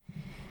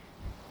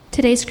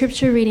Today's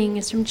scripture reading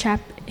is from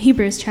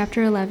Hebrews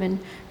chapter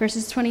 11,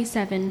 verses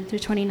 27 through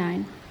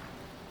 29.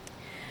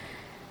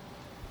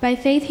 By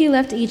faith he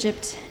left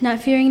Egypt, not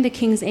fearing the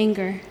king's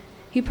anger.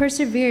 He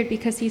persevered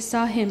because he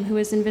saw him who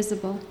is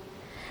invisible.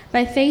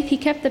 By faith he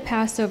kept the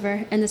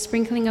Passover and the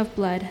sprinkling of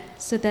blood,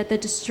 so that the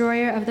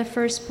destroyer of the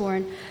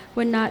firstborn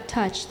would not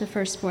touch the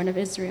firstborn of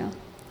Israel.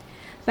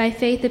 By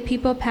faith the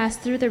people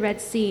passed through the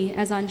Red Sea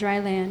as on dry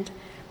land,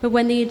 but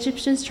when the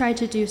Egyptians tried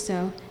to do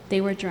so,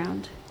 they were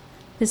drowned.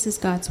 This is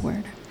God's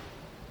word.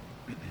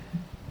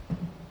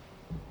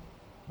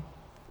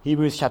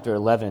 Hebrews chapter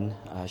 11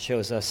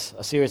 shows us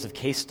a series of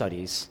case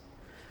studies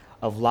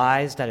of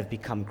lives that have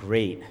become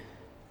great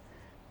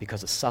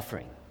because of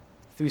suffering,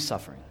 through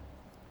suffering.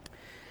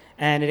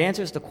 And it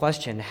answers the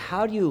question,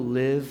 how do you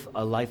live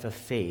a life of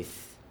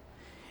faith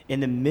in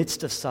the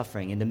midst of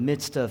suffering, in the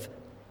midst of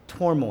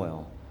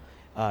turmoil,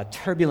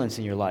 turbulence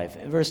in your life?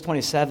 In verse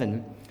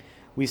 27,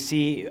 we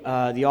see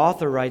the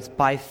author writes,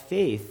 by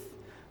faith,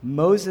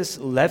 Moses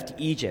left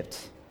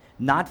Egypt,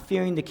 not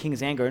fearing the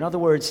king's anger. In other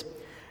words,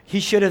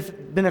 he should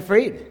have been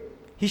afraid.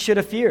 He should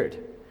have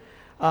feared.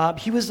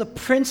 He was the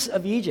prince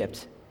of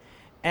Egypt,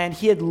 and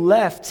he had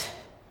left,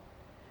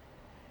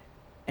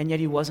 and yet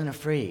he wasn't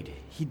afraid.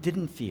 He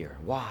didn't fear.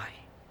 Why?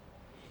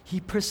 He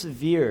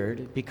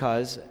persevered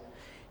because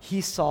he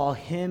saw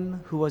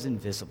him who was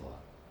invisible.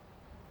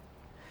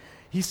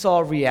 He saw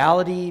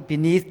reality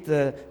beneath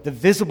the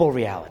visible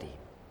reality.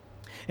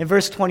 In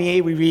verse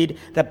 28, we read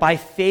that by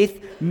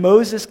faith,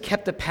 Moses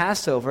kept the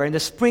Passover and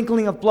the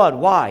sprinkling of blood.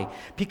 Why?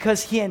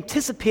 Because he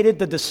anticipated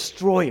the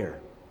destroyer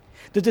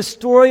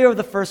of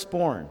the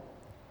firstborn.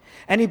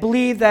 And he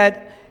believed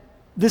that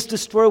this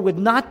destroyer would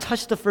not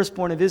touch the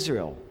firstborn of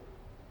Israel.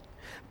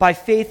 By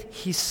faith,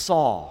 he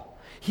saw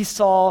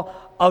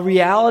a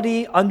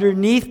reality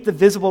underneath the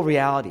visible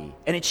reality,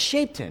 and it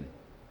shaped him.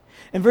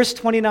 In verse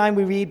 29,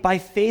 we read, by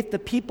faith, the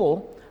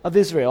people of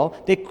Israel,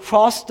 they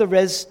crossed the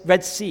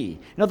Red Sea.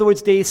 In other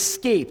words, they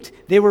escaped.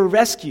 They were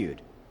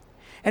rescued.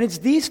 And it's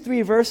these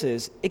three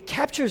verses, it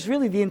captures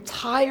really the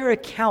entire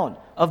account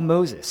of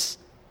Moses.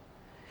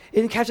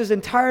 It captures the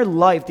entire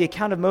life, the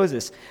account of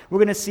Moses. We're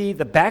going to see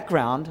the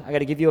background. I got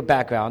to give you a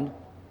background.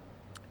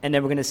 And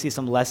then we're going to see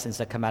some lessons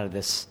that come out of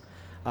this,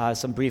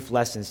 some brief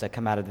lessons that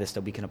come out of this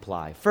that we can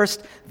apply.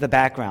 First, the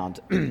background.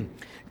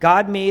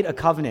 God made a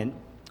covenant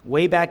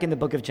way back in the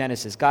book of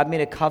Genesis. God made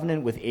a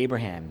covenant with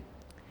Abraham.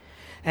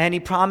 And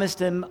he promised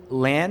him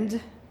land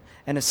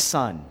and a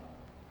son,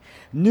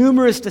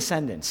 numerous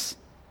descendants.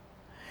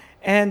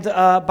 And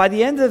by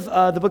the end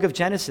of the book of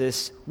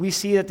Genesis, we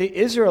see that the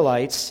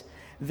Israelites,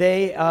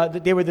 they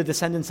were the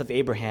descendants of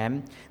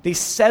Abraham. They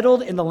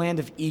settled in the land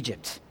of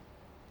Egypt.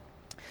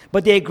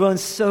 But they had grown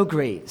so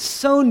great,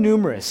 so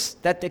numerous,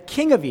 that the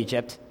king of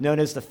Egypt, known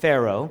as the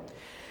Pharaoh,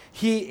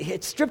 he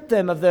had stripped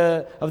them of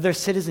their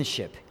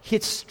citizenship. He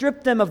had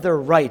stripped them of their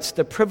rights,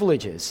 their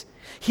privileges.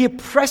 He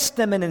oppressed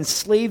them and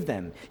enslaved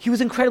them. He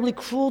was incredibly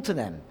cruel to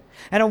them.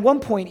 And at one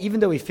point, even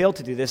though he failed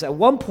to do this, at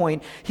one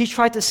point, he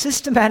tried to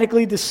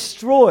systematically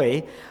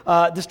destroy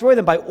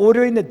them by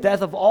ordering the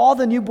death of all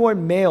the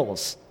newborn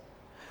males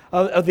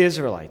of the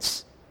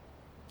Israelites.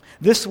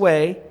 This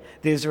way,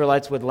 the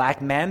Israelites would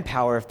lack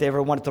manpower if they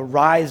ever wanted to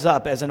rise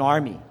up as an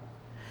army.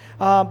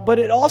 But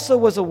it also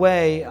was a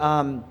way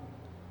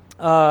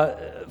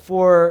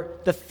for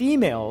the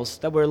females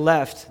that were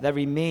left, that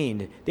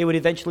remained, they would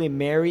eventually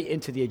marry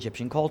into the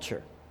Egyptian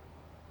culture.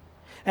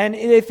 And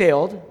they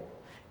failed.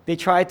 They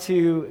tried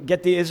to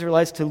get the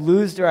Israelites to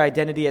lose their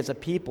identity as a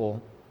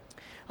people.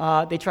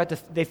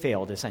 They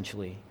failed,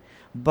 essentially.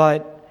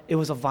 But it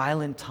was a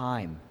violent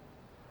time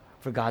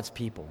for God's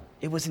people.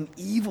 It was an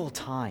evil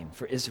time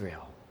for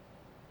Israel.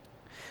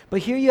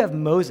 But here you have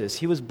Moses.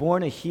 He was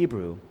born a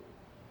Hebrew.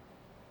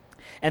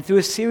 And through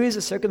a series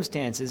of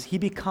circumstances, he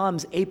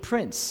becomes a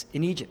prince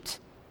in Egypt.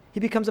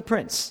 He becomes a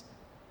prince.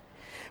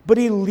 But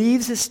he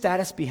leaves his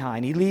status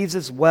behind. He leaves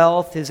his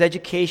wealth, his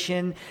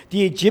education,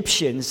 the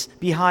Egyptians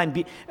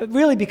behind,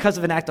 really because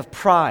of an act of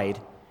pride.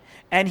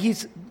 And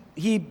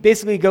he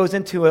basically goes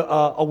into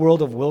a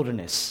world of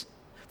wilderness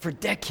for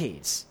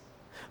decades.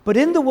 But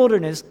in the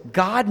wilderness,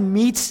 God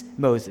meets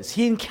Moses.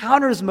 He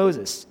encounters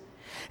Moses.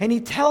 And he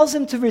tells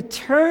him to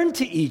return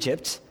to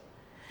Egypt.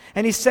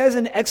 And he says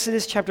in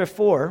Exodus chapter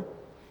 4,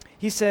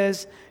 he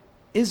says,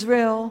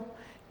 Israel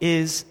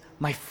is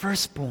my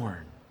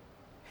firstborn.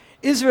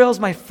 Israel is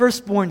my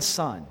firstborn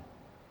son.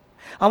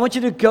 I want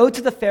you to go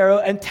to the Pharaoh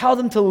and tell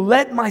them to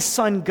let my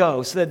son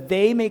go so that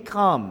they may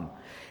come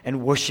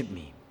and worship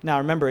me. Now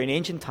remember, in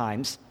ancient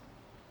times,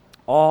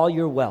 all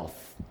your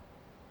wealth,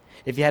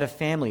 if you had a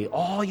family,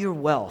 all your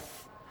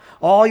wealth,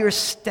 all your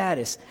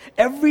status,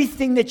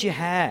 everything that you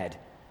had,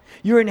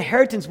 your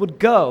inheritance would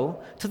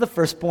go to the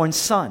firstborn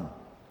son.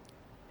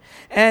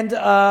 And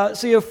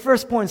so your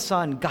firstborn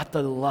son got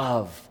the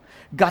love,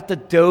 got the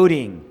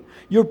doting.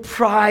 Your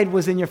pride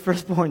was in your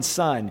firstborn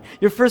son.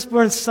 Your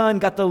firstborn son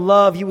got the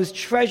love. He was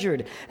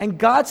treasured. And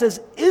God says,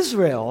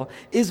 Israel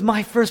is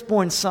my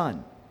firstborn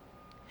son.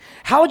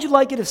 How would you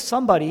like it if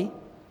somebody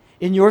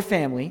in your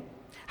family,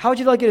 How would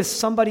you like it if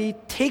somebody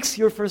takes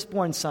your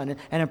firstborn son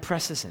and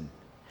oppresses him?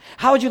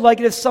 How would you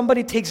like it if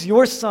somebody takes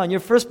your son, your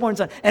firstborn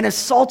son, and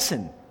assaults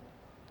him?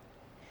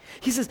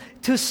 He says,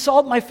 to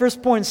assault my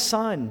firstborn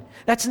son,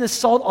 that's an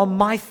assault on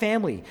my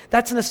family.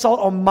 That's an assault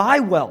on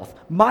my wealth,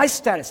 my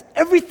status,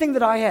 everything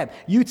that I have.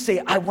 You'd say,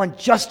 I want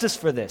justice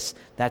for this.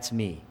 That's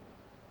me.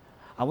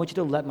 I want you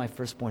to let my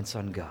firstborn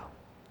son go.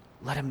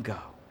 Let him go.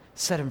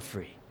 Set him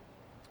free.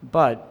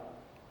 But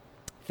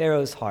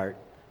Pharaoh's heart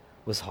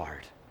was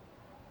hard.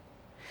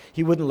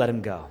 He wouldn't let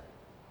him go.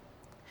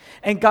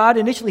 And God,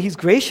 initially, he's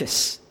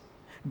gracious.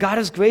 God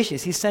is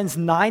gracious. He sends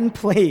 9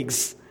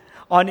 plagues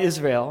on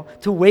Israel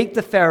to wake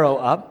the Pharaoh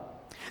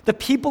up. The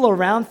people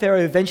around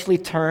Pharaoh eventually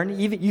turn.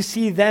 Even you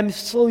see them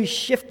slowly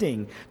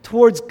shifting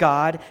towards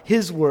God,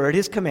 his word,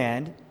 his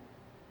command.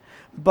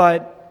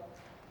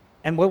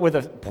 And what were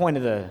the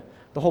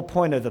whole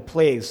point of the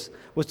plagues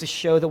was to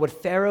show that what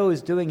Pharaoh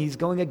is doing, he's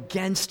going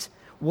against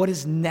what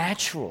is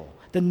natural,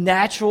 the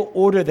natural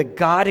order that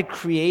God had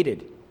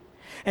created.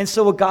 And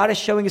so what God is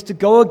showing is to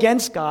go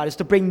against God, is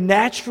to bring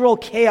natural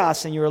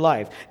chaos in your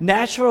life,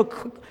 natural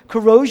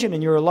corrosion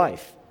in your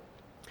life.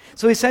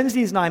 So he sends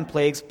these 9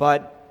 plagues,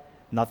 but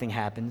nothing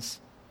happens.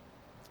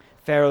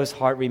 Pharaoh's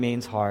heart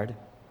remains hard.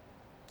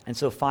 And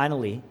so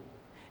finally,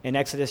 in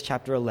Exodus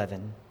chapter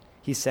 11,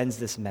 he sends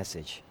this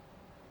message.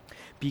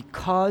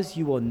 Because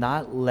you will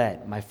not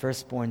let my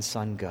firstborn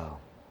son go,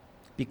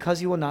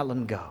 because you will not let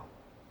him go,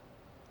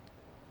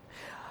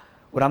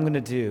 what I'm going to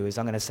do is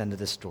I'm going to send a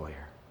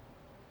destroyer.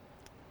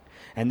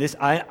 And this,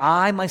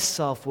 I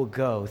myself will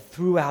go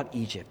throughout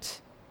Egypt.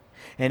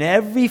 And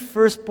every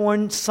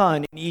firstborn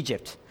son in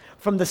Egypt,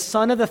 from the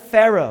son of the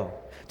Pharaoh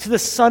to the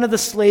son of the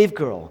slave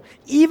girl,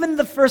 even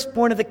the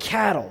firstborn of the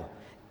cattle,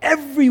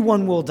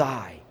 everyone will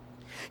die.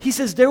 He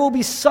says there will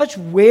be such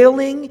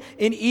wailing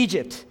in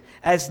Egypt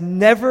as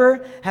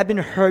never had been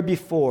heard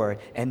before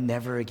and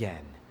never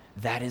again.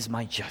 That is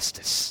my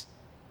justice.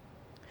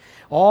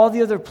 All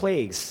the other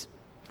plagues,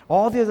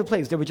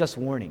 they were just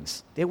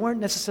warnings. They weren't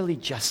necessarily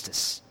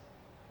justice.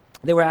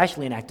 They were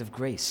actually an act of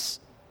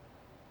grace.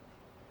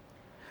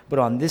 But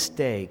on this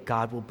day,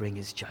 God will bring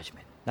his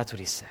judgment. That's what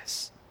he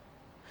says.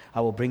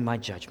 I will bring my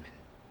judgment.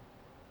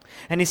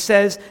 And he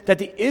says that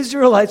the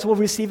Israelites will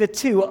receive it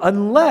too,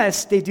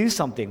 unless they do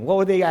something. What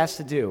were they asked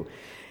to do?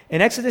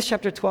 In Exodus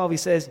chapter 12, he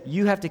says,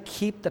 you have to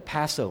keep the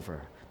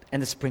Passover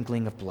and the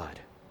sprinkling of blood.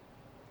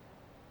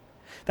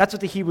 That's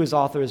what the Hebrews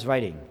author is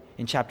writing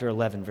in chapter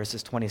 11,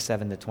 verses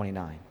 27 to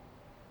 29.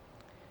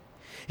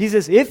 He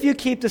says, if you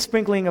keep the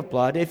sprinkling of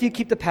blood, if you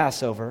keep the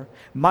Passover,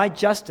 my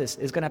justice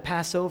is going to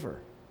pass over.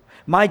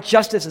 My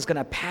justice is going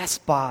to pass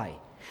by,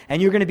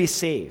 and you're going to be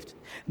saved.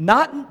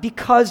 Not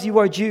because you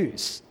are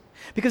Jews.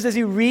 Because as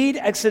you read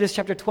Exodus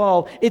chapter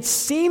 12, it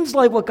seems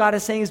like what God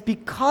is saying is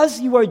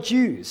because you are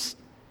Jews,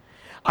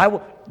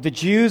 the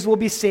Jews will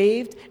be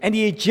saved, and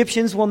the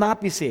Egyptians will not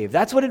be saved.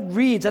 That's what it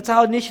reads. That's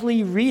how initially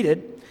you read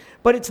it.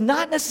 But it's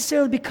not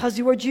necessarily because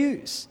you are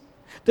Jews.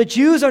 The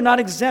Jews are not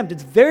exempt.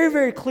 It's very,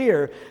 very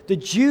clear. The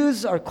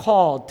Jews are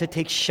called to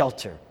take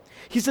shelter.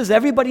 He says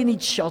everybody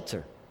needs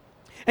shelter.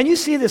 And you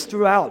see this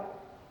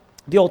throughout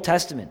the Old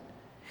Testament.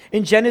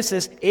 In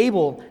Genesis,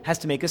 Abel has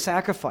to make a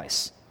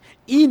sacrifice.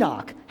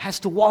 Enoch has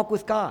to walk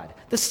with God.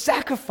 The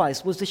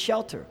sacrifice was the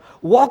shelter.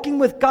 Walking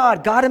with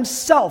God, God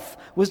himself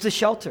was the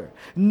shelter.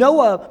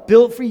 Noah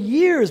built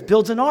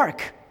builds an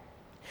ark.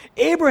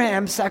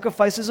 Abraham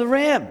sacrifices a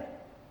ram.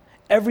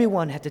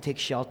 Everyone had to take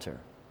shelter.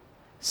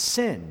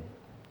 Sin,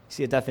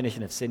 see a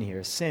definition of sin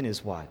here. Sin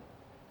is what?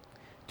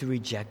 To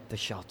reject the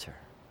shelter.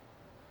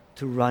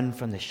 To run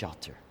from the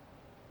shelter.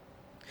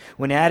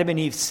 When Adam and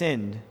Eve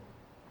sinned,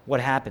 what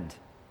happened?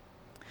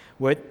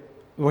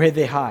 Where did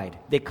they hide?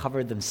 They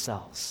covered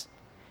themselves.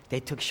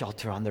 They took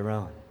shelter on their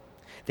own.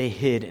 They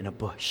hid in a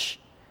bush.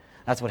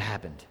 That's what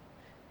happened.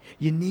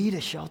 You need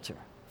a shelter.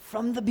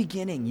 From the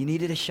beginning, you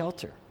needed a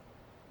shelter.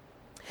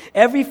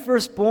 Every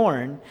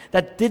firstborn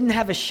that didn't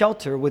have a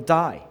shelter would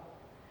die.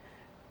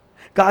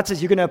 God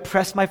says, you're going to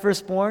oppress my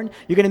firstborn?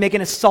 You're going to make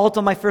an assault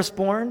on my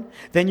firstborn?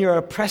 Then you're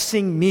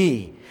oppressing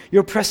me.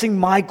 You're oppressing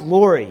my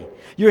glory.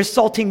 You're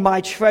assaulting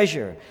my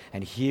treasure.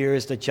 And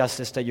here's the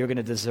justice that you're going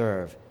to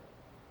deserve.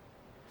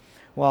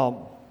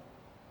 Well,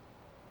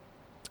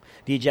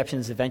 the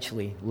Egyptians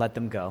eventually let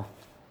them go.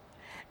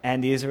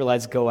 And the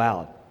Israelites go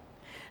out.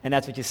 And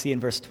that's what you see in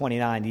verse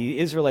 29. The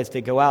Israelites,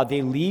 they go out.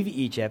 They leave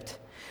Egypt.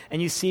 And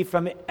you see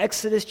from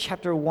Exodus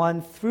chapter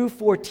 1 through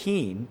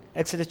 14,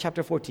 Exodus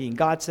chapter 14,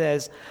 God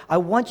says, I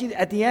want you,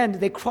 at the end,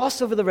 they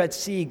cross over the Red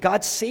Sea.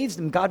 God saves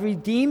them. God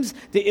redeems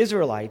the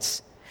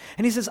Israelites.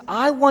 And he says,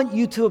 I want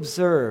you to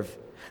observe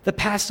the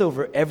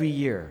Passover every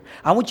year.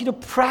 I want you to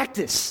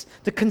practice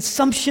the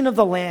consumption of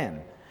the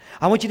lamb.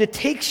 I want you to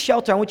take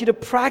shelter. I want you to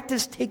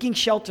practice taking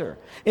shelter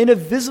in a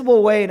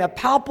visible way, in a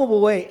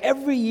palpable way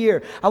every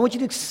year. I want you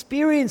to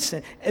experience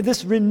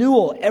this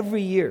renewal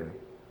every year.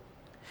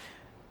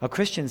 The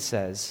Christian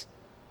says,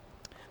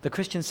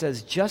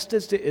 just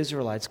as the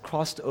Israelites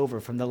crossed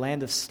over from the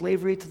land of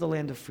slavery to the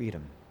land of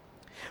freedom,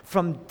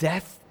 from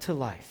death to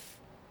life,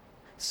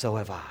 so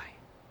have I.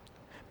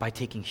 by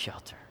taking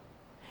shelter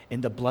in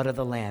the blood of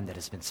the Lamb that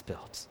has been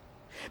spilled.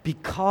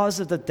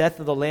 Because of the death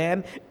of the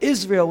Lamb,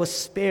 Israel was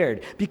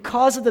spared.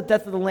 Because of the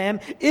death of the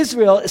Lamb,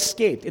 Israel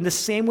escaped. In the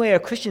same way, a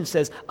Christian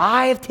says,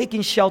 I have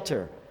taken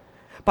shelter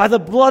by the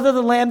blood of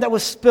the Lamb that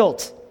was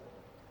spilt.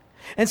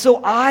 And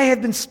so I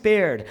have been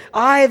spared.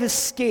 I have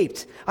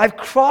escaped. I've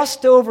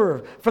crossed over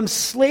from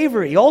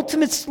slavery,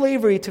 ultimate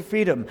slavery, to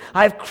freedom.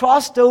 I've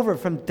crossed over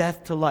from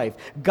death to life.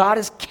 God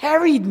has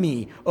carried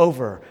me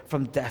over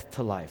from death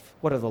to life.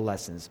 What are the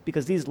lessons?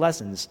 Because these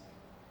lessons,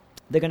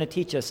 they're going to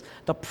teach us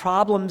the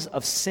problems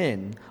of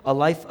sin, a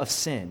life of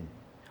sin,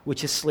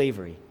 which is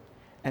slavery,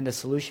 and the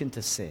solution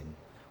to sin,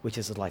 which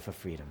is a life of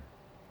freedom.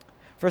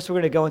 First, we're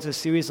going to go into a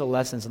series of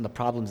lessons on the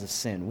problems of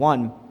sin.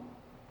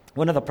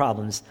 One of the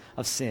problems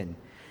of sin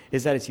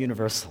is that it's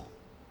universal.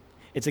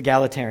 It's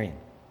egalitarian.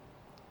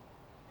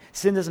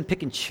 Sin doesn't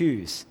pick and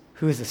choose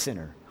who is a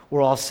sinner.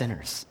 We're all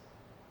sinners.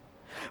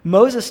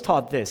 Moses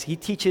taught this. He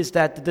teaches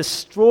that the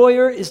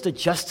destroyer is the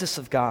justice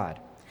of God.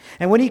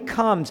 And when he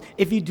comes,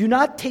 if you do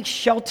not take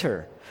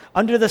shelter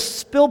under the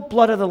spilled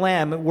blood of the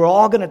Lamb, we're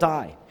all going to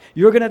die.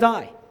 You're going to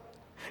die.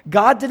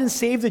 God didn't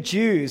save the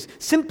Jews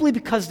simply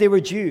because they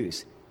were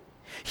Jews.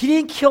 He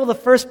didn't kill the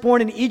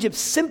firstborn in Egypt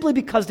simply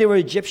because they were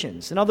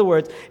Egyptians. In other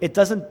words, it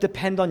doesn't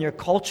depend on your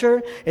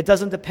culture. It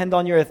doesn't depend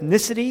on your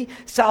ethnicity.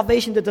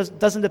 Salvation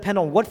doesn't depend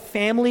on what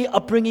family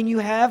upbringing you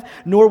have,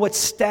 nor what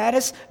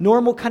status, nor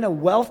what kind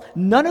of wealth.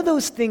 None of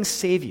those things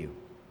save you.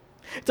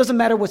 It doesn't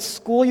matter what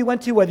school you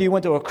went to, whether you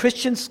went to a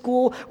Christian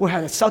school or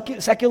had a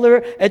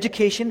secular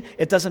education.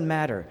 It doesn't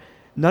matter.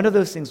 None of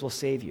those things will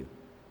save you.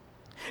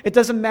 It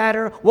doesn't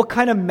matter what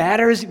kind of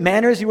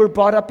manners you were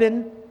brought up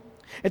in.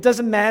 It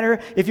doesn't matter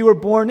if you were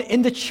born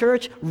in the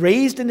church,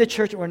 raised in the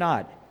church or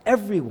not.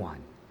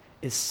 Everyone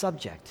is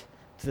subject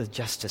to the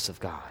justice of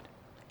God.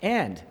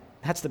 And,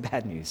 that's the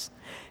bad news,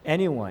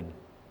 anyone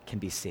can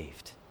be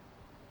saved.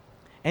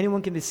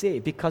 Anyone can be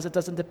saved because it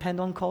doesn't depend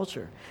on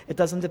culture. It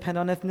doesn't depend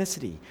on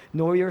ethnicity,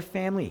 nor your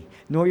family,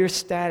 nor your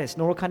status,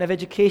 nor what kind of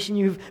education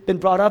you've been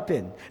brought up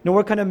in, nor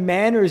what kind of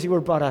manners you were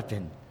brought up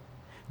in,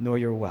 nor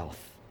your wealth.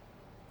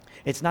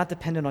 It's not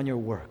dependent on your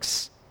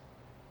works.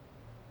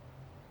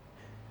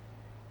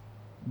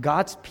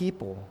 God's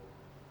people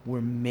were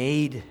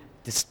made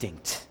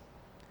distinct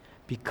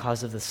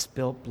because of the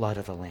spilled blood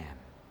of the Lamb.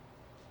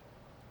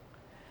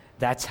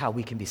 That's how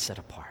we can be set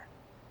apart,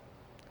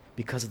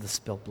 because of the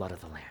spilled blood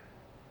of the Lamb.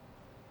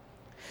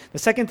 The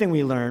second thing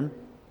we learn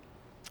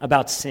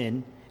about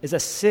sin is that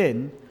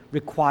sin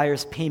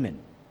requires payment.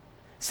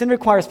 Sin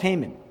requires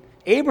payment.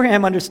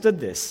 Abraham understood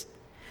this.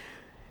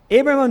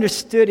 Abraham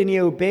understood and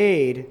he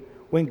obeyed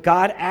when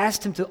God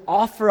asked him to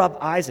offer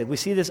up Isaac. We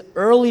see this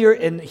earlier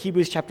in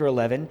Hebrews chapter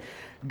 11.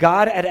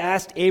 God had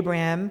asked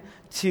Abraham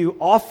to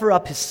offer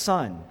up his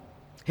son,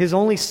 his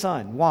only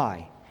son.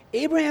 Why?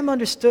 Abraham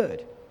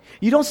understood.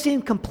 You don't see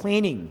him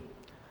complaining.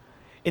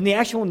 In the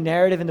actual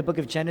narrative in the book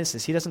of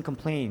Genesis, he doesn't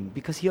complain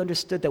because he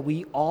understood that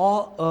we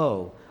all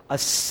owe a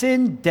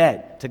sin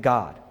debt to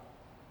God.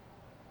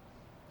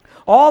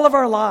 All of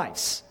our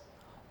lives,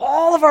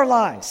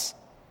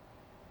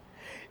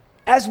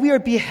 as we are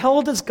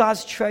beheld as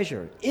God's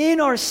treasure, in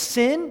our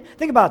sin,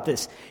 think about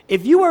this.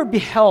 If you are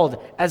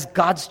beheld as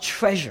God's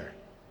treasure,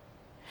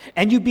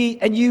 and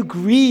you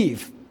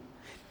grieve,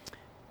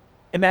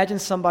 imagine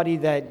somebody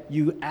that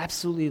you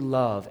absolutely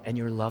love and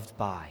you're loved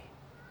by,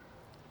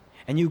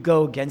 and you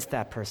go against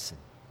that person.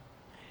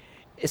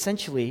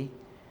 Essentially,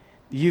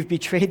 you've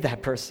betrayed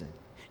that person.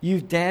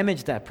 You've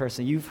damaged that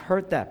person. You've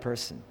hurt that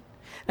person.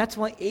 That's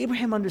why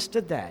Abraham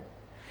understood that.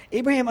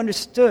 Abraham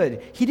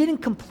understood. He didn't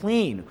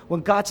complain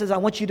when God says, I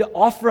want you to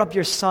offer up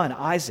your son,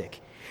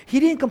 Isaac. He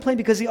didn't complain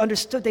because he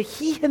understood that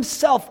he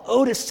himself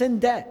owed a sin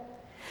debt.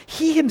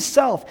 He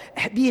himself,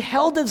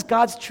 beheld as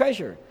God's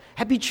treasure,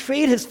 had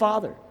betrayed his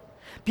father,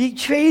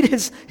 betrayed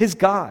his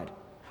God,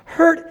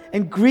 hurt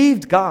and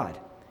grieved God.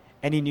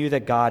 And he knew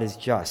that God is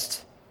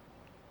just.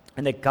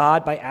 And that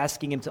God, by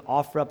asking him to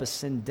offer up a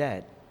sin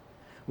debt,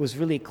 was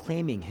really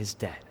claiming his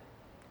debt.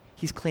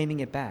 He's claiming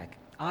it back.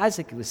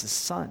 Isaac was his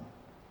son.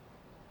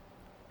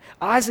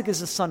 Isaac is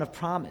the son of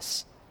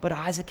promise, but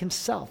Isaac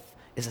himself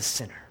is a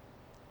sinner.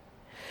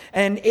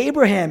 And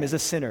Abraham is a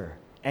sinner,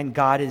 and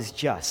God is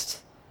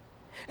just.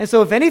 And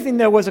so if anything,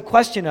 there was a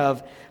question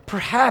of,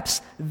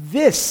 perhaps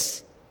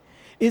this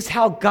is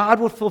how God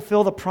would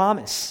fulfill the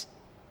promise.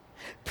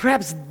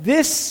 Perhaps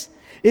this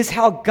is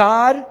how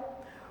God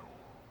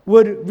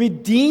would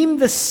redeem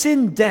the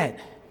sin debt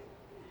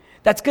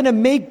that's going to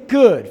make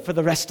good for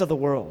the rest of the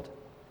world.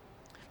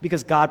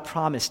 Because God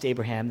promised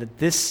Abraham that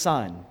this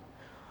son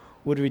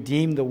would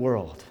redeem the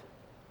world.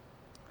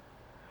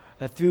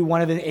 That through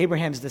one of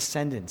Abraham's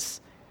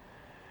descendants,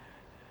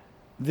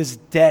 this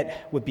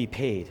debt would be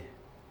paid,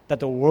 that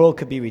the world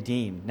could be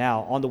redeemed.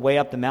 Now, on the way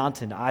up the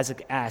mountain,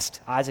 Isaac,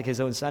 his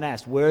own son,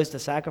 asked, where is the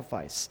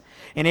sacrifice?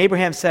 And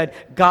Abraham said,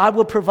 God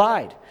will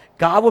provide.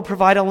 God will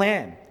provide a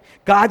lamb.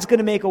 God's going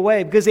to make a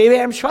way, because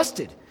Abraham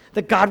trusted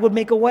that God would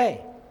make a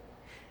way.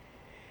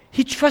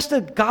 He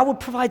trusted God would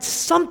provide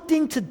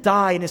something to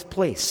die in his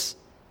place.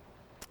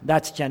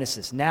 That's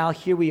Genesis. Now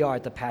here we are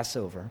at the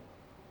Passover.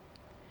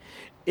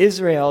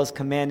 Israel is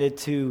commanded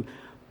to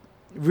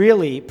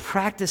really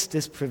practice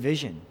this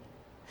provision.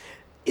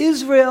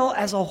 Israel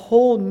as a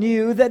whole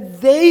knew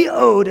that they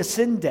owed a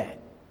sin debt,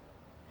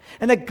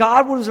 and that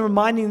God was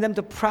reminding them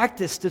to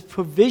practice this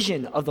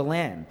provision of the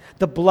lamb,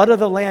 the blood of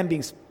the lamb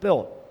being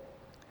spilled.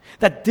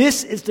 That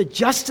this is the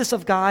justice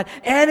of God,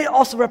 and it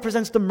also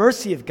represents the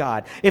mercy of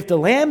God. If the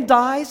lamb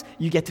dies,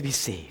 you get to be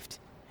saved.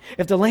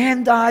 If the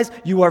lamb dies,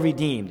 you are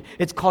redeemed.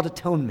 It's called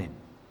atonement.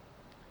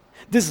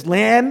 This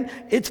lamb,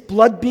 its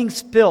blood being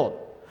spilled,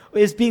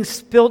 is being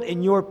spilled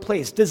in your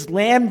place. This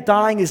lamb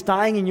dying is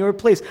dying in your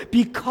place.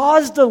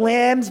 Because the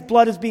lamb's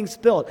blood is being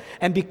spilled,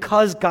 and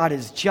because God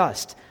is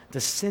just, the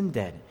sin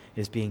debt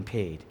is being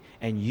paid,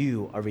 and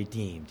you are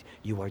redeemed.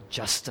 You are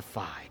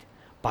justified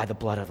by the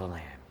blood of the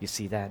lamb. You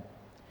see that?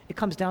 It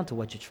comes down to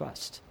what you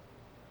trust.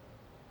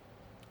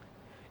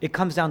 It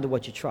comes down to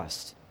what you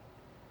trust.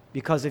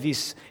 Because if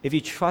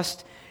you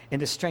trust in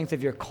the strength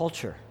of your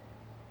culture,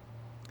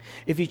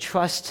 if you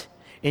trust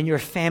in your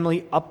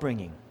family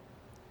upbringing,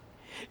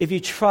 if you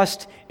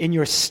trust in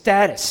your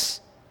status,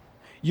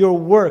 your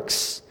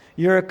works,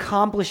 your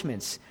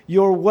accomplishments,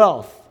 your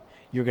wealth,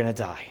 you're going to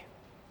die.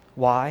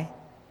 Why?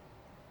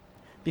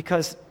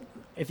 Because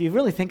if you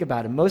really think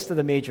about it, most of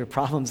the major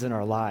problems in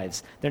our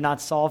lives, they're not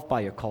solved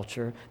by your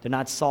culture, they're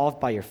not solved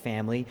by your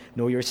family,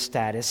 nor your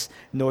status,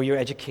 nor your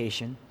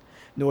education,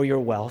 nor your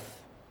wealth.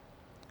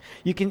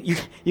 You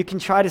can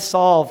try to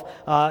solve,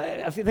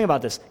 if you think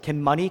about this,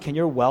 can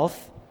your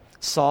wealth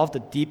solve the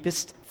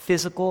deepest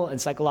physical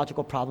and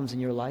psychological problems in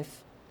your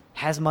life?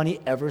 Has money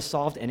ever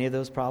solved any of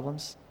those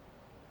problems?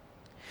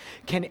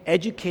 Can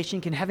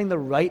having the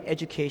right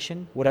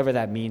education, whatever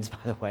that means, by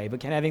the way, but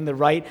can having the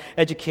right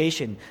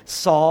education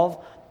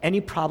solve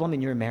any problem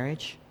in your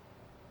marriage?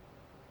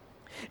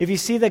 If you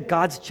see that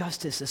God's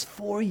justice is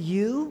for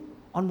you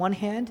on one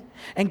hand,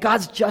 and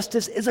God's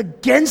justice is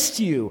against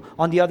you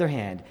on the other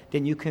hand,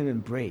 then you can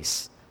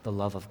embrace the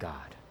love of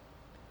God.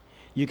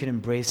 You can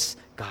embrace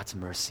God's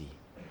mercy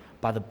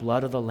by the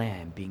blood of the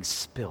Lamb being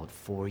spilled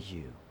for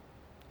you.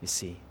 You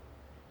see?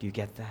 Do you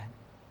get that?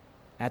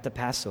 At the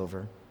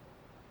Passover,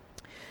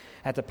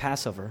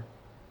 the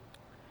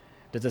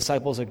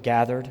disciples are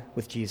gathered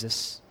with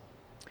Jesus,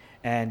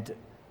 and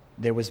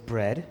there was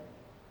bread,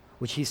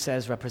 which he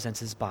says represents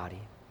his body.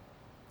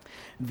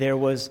 There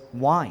was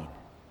wine,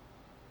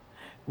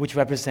 which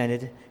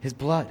represented his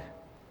blood,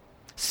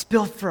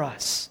 spilled for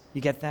us.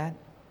 You get that?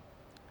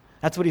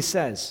 That's what he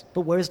says.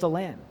 But where's the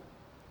lamb?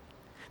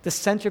 The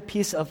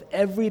centerpiece of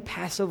every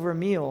Passover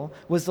meal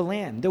was the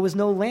lamb. There was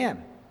no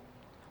lamb.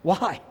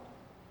 Why?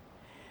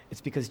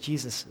 It's because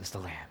Jesus is the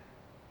lamb.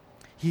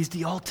 He's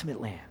the ultimate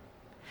lamb.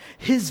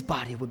 His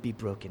body would be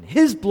broken.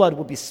 His blood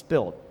would be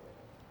spilled.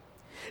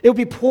 It would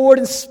be poured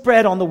and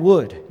spread on the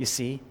wood, you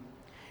see.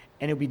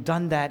 And it would be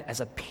done that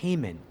as a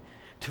payment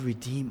to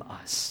redeem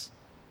us.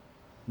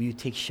 Will you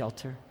take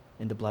shelter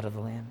in the blood of the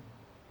Lamb?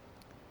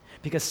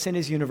 Because sin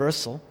is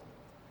universal.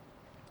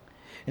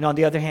 And on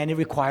the other hand, it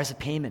requires a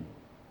payment.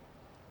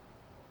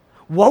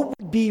 What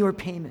would be your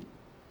payment?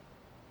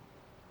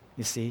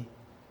 You see?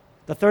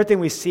 The third thing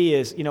we see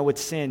is, with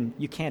sin,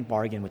 you can't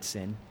bargain with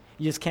sin.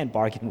 You just can't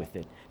bargain with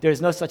it. There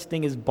is no such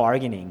thing as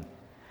bargaining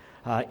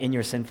in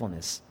your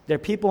sinfulness. There are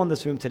people in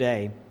this room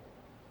today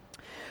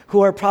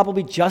who are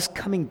probably just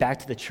coming back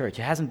to the church.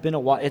 It hasn't been a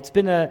while. It's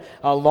been a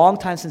long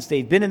time since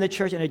they've been in the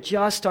church, and they're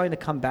just starting to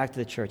come back to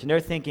the church. And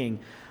they're thinking,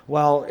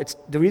 well,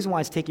 the reason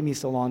why it's taking me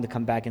so long to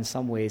come back in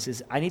some ways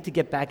is I need to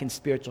get back in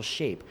spiritual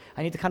shape.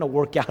 I need to kind of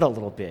work out a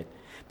little bit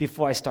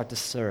before I start to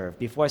serve,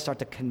 before I start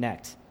to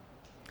connect.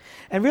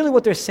 And really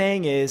what they're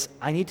saying is,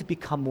 I need to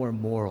become more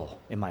moral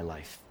in my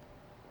life.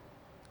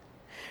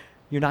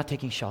 You're not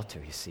taking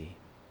shelter, you see.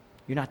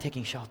 You're not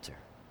taking shelter.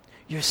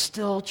 You're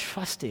still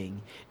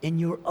trusting in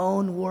your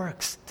own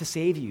works to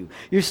save you.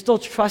 You're still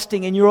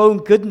trusting in your own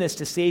goodness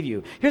to save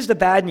you. Here's the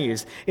bad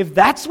news. If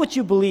that's what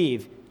you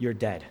believe, you're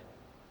dead.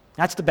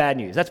 That's the bad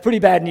news. That's pretty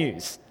bad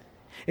news.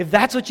 If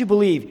that's what you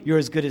believe, you're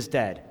as good as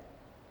dead.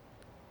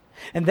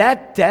 And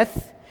that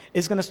death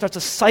is going to start to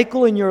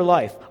cycle in your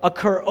life,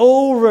 occur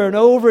over and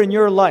over in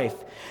your life.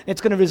 It's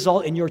going to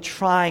result in your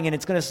trying, and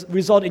it's going to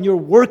result in your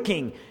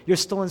working. You're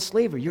still in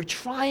slavery. You're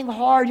trying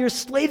hard. You're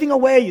slaving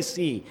away, you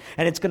see.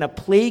 And it's going to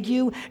plague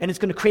you, and it's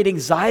going to create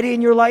anxiety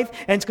in your life,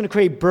 and it's going to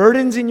create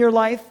burdens in your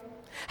life.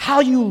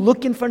 How you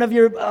look in front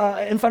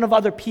of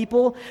other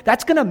people,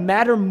 that's going to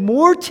matter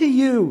more to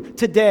you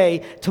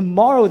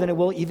tomorrow than it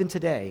will even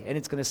today. And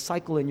it's going to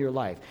cycle in your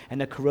life, and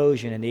the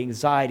corrosion and the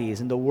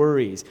anxieties and the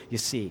worries, you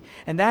see.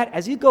 And that,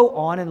 as you go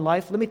on in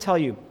life, let me tell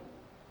you,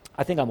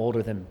 I think I'm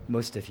older than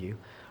most of you,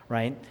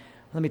 right?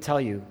 Let me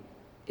tell you,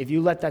 if you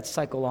let that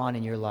cycle on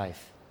in your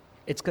life,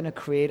 it's going to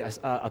create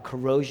a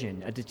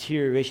corrosion, a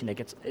deterioration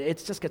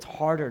it just gets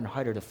harder and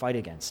harder to fight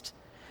against.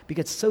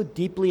 Because it's so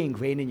deeply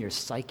ingrained in your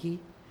psyche.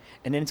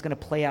 And then it's going to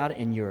play out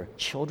in your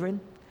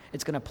children.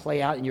 It's going to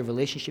play out in your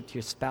relationship to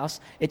your spouse.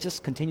 It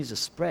just continues to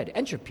spread.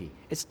 Entropy.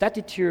 That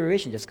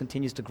deterioration just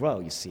continues to grow,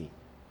 you see.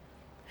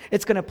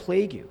 It's going to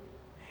plague you.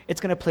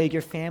 It's going to plague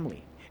your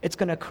family. It's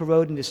going to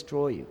corrode and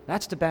destroy you.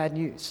 That's the bad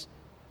news.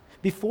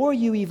 Before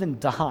you even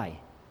die,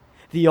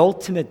 the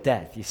ultimate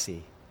death, you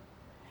see,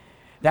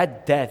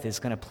 that death is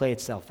going to play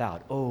itself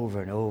out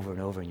over and over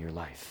and over in your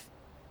life.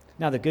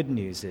 Now, the good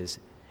news is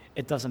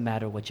it doesn't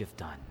matter what you've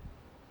done.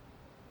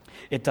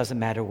 It doesn't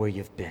matter where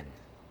you've been.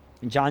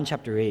 In John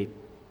chapter 8,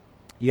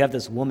 you have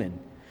this woman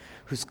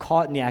who's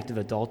caught in the act of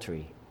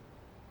adultery.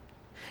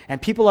 And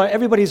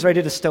everybody's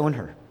ready to stone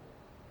her.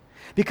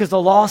 Because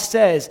the law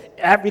says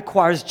that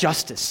requires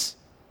justice.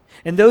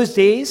 In those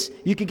days,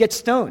 you could get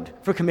stoned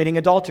for committing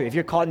adultery if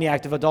you're caught in the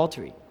act of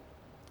adultery.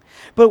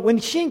 But when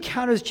she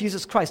encounters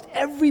Jesus Christ,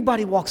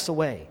 everybody walks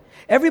away.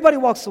 Everybody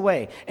walks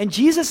away. And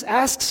Jesus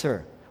asks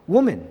her,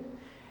 "Woman,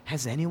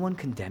 has anyone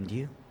condemned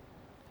you?"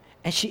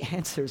 And she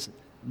answers,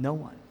 "No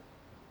one.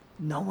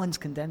 No one's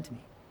condemned me."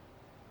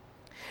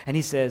 And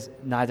he says,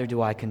 "Neither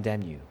do I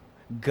condemn you.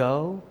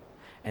 Go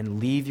and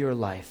leave your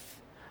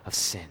life of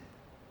sin."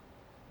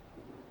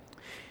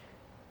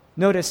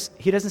 Notice,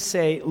 he doesn't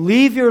say,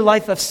 "Leave your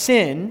life of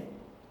sin,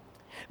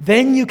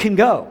 then you can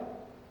go."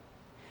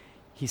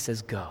 He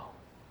says, "Go.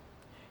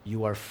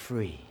 You are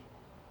free.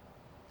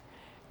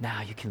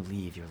 Now you can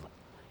leave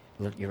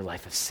your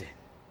life of sin.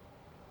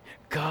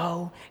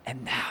 Go,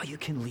 and now you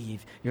can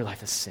leave your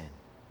life of sin."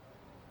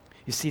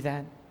 You see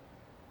that?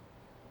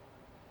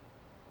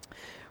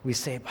 We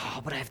say,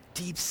 "Oh, but I have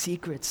deep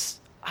secrets.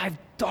 I have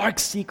dark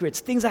secrets,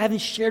 things I haven't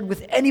shared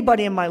with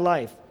anybody in my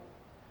life."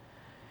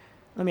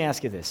 Let me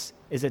ask you this.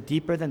 Is it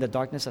deeper than the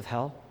darkness of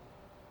hell?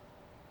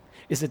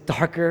 Is it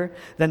darker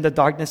than the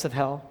darkness of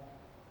hell?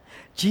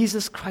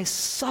 Jesus Christ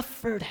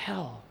suffered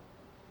hell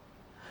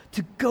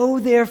to go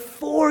there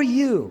for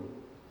you.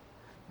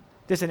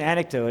 There's an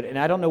anecdote, and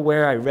I don't know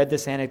where I read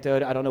this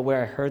anecdote. I don't know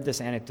where I heard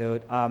this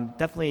anecdote. I've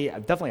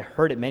definitely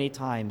heard it many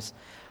times.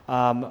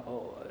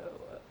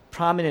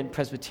 Prominent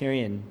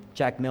Presbyterian,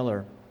 Jack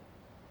Miller,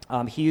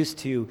 he used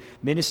to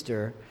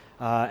minister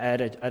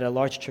at a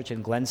large church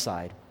in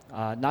Glenside,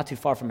 not too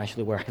far from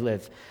actually where I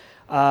live.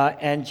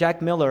 And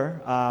Jack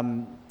Miller,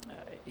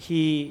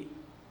 he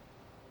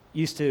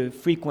used to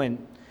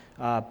frequent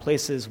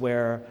places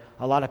where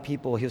a lot of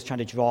people he was trying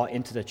to draw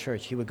into the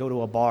church. He would go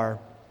to a bar,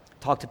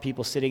 talk to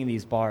people sitting in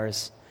these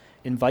bars,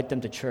 invite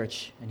them to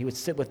church, and he would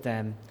sit with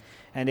them,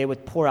 and they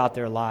would pour out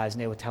their lives,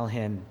 and they would tell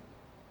him,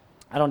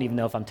 I don't even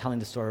know if I'm telling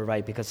the story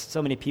right because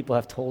so many people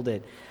have told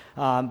it,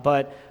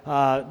 but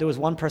there was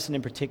one person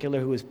in particular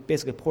who was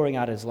basically pouring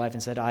out his life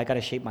and said, "I got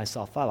to shape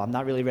myself up. I'm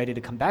not really ready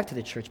to come back to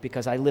the church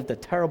because I lived a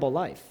terrible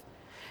life."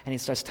 And he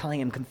starts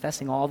telling him,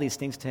 confessing all these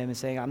things to him and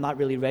saying, "I'm not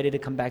really ready to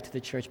come back to the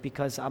church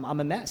because I'm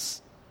a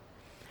mess."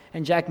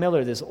 And Jack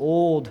Miller, this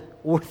old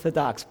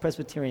Orthodox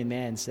Presbyterian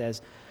man,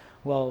 says,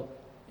 "Well,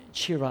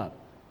 cheer up,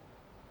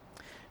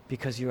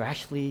 because you're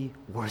actually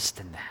worse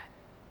than that,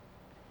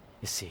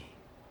 you see."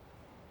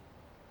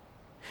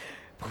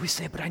 But we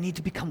say, "But I need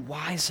to become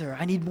wiser.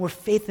 I need more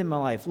faith in my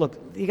life." Look,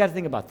 you got to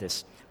think about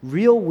this.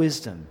 Real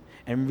wisdom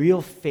and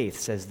real faith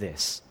says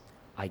this: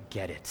 I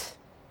get it.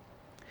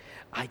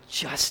 I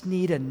just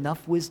need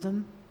enough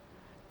wisdom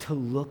to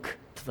look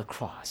to the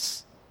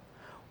cross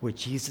where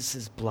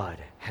Jesus' blood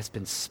has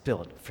been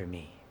spilled for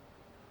me.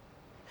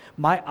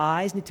 My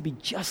eyes need to be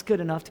just good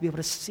enough to be able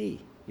to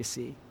see, you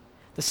see.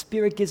 The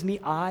Spirit gives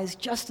me eyes,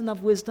 just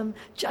enough wisdom,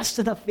 just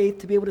enough faith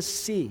to be able to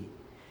see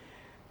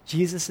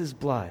Jesus'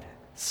 blood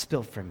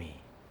spilled for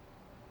me.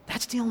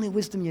 That's the only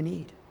wisdom you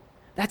need.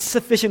 That's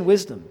sufficient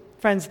wisdom.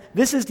 Friends,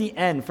 this is the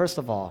end, first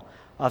of all,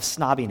 of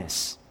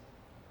snobbiness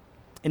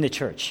in the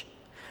church.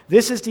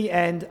 This is the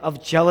end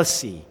of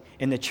jealousy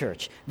in the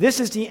church. This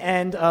is the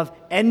end of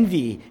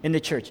envy in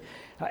the church.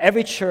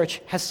 Every church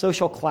has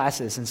social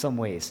classes in some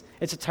ways.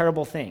 It's a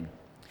terrible thing.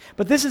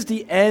 But this is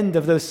the end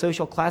of those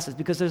social classes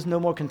because there's no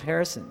more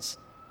comparisons.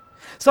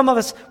 Some of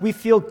us, we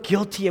feel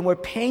guilty and we're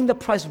paying the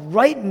price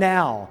right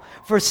now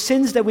for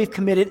sins that we've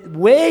committed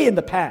way in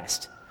the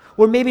past,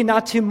 or maybe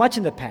not too much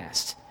in the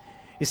past,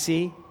 you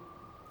see?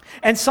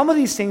 And some of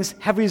these things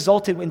have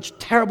resulted in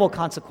terrible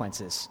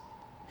consequences.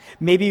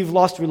 Maybe you've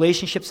lost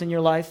relationships in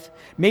your life.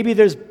 Maybe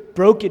there's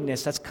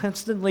brokenness that's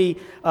constantly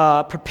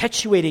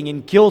perpetuating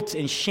in guilt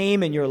and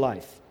shame in your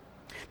life.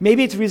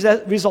 Maybe it's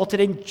resulted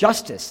in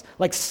justice,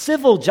 like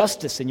civil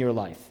justice in your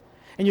life,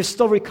 and you're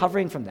still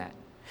recovering from that.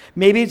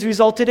 Maybe it's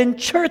resulted in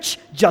church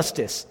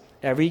justice.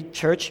 Every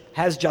church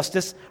has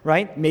justice,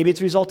 right? Maybe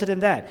it's resulted in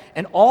that.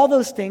 And all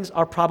those things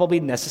are probably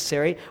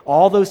necessary.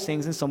 All those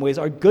things in some ways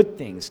are good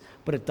things,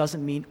 but it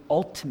doesn't mean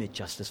ultimate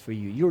justice for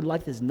you. Your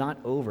life is not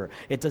over.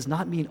 It does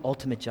not mean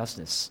ultimate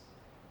justice.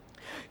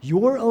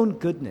 Your own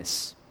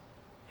goodness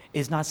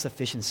is not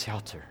sufficient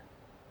shelter.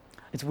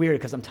 It's weird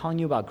because I'm telling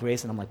you about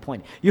grace and I'm like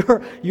pointing.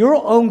 Your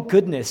own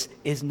goodness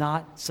is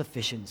not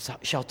sufficient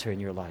shelter in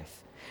your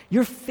life.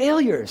 Your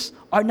failures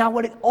are not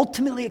what it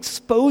ultimately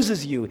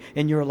exposes you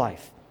in your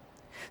life.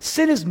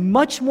 Sin is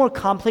much more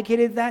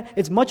complicated than that.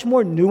 It's much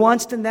more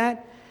nuanced than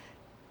that.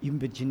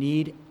 But you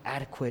need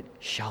adequate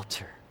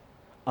shelter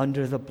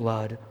under the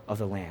blood of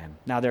the Lamb.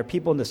 Now, there are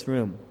people in this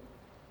room.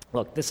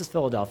 Look, this is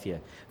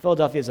Philadelphia.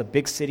 Philadelphia is a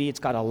big city. It's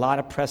got a lot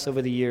of press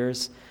over the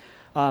years.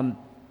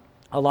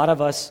 A lot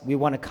of us, we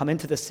want to come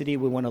into the city,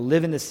 we want to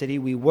live in the city,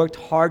 we worked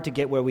hard to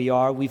get where we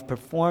are, we've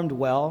performed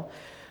well.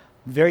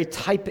 Very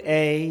type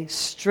A,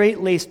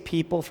 straight-laced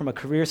people from a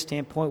career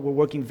standpoint. We're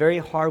working very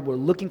hard. We're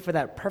looking for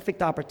that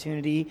perfect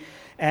opportunity,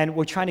 and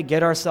we're trying to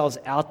get ourselves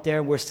out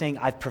there. We're saying,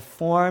 I've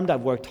performed,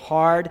 I've worked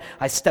hard,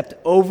 I stepped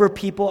over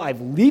people, I've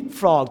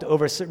leapfrogged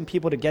over certain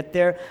people to get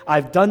there,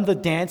 I've done the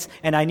dance,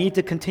 and I need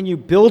to continue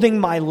building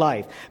my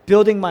life,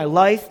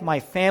 my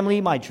family,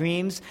 my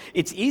dreams.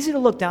 It's easy to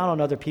look down on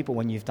other people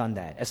when you've done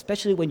that,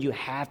 especially when you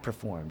have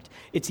performed.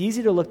 It's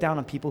easy to look down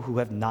on people who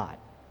have not.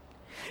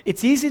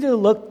 It's easy to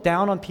look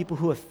down on people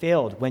who have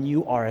failed when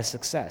you are a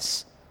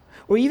success.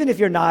 Or even if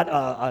you're not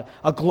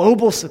a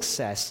global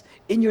success,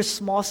 in your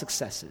small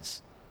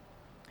successes.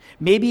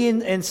 Maybe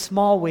in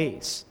small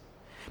ways.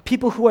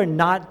 People who are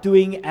not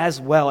doing as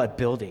well at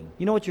building.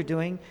 You know what you're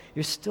doing?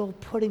 You're still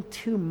putting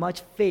too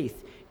much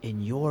faith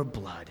in your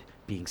blood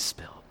being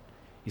spilled.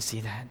 You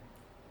see that?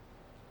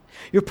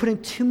 You're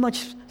putting too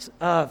much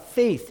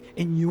faith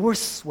in your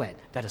sweat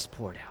that is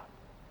poured out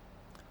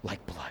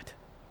like blood.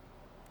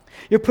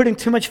 You're putting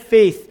too much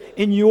faith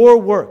in your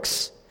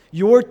works,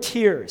 your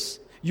tears,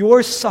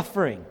 your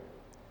suffering,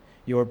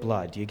 your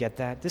blood. Do you get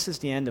that? This is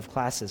the end of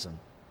classism.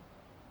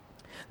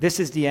 This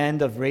is the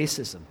end of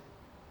racism.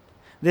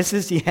 This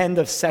is the end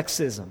of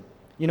sexism.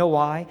 You know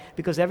why?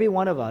 Because every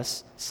one of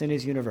us, sin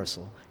is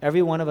universal.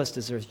 Every one of us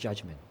deserves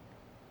judgment.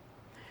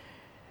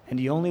 And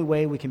the only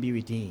way we can be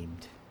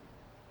redeemed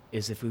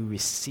is if we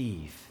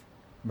receive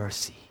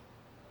mercy,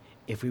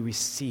 if we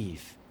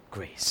receive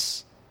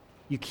grace.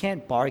 You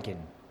can't bargain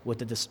with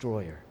the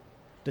destroyer.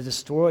 The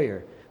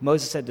destroyer,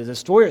 Moses said, the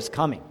destroyer is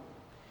coming.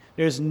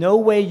 There's no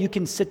way you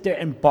can sit there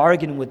and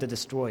bargain with the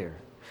destroyer.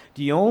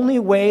 The only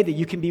way that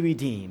you can be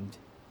redeemed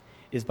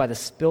is by the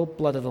spilled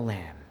blood of the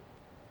Lamb.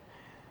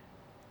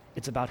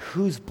 It's about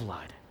whose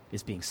blood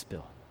is being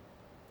spilled.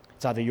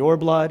 It's either your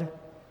blood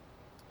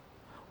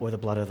or the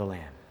blood of the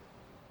Lamb.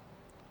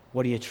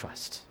 What do you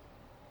trust?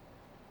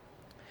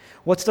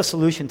 What's the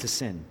solution to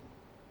sin?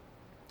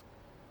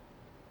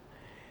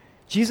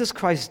 Jesus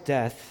Christ's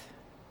death.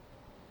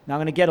 Now, I'm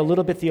going to get a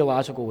little bit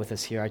theological with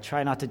us here. I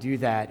try not to do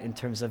that in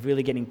terms of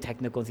really getting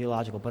technical and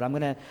theological, but I'm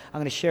going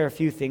to share a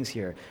few things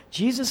here.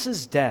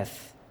 Jesus'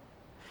 death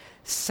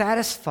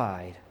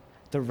satisfied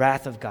the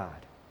wrath of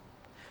God,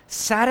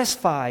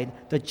 satisfied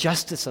the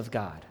justice of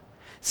God,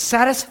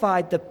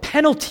 satisfied the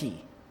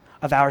penalty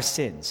of our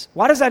sins.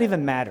 Why does that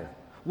even matter?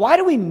 Why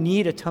do we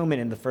need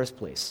atonement in the first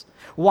place?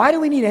 Why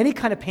do we need any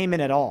kind of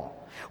payment at all?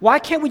 Why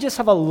can't we just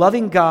have a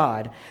loving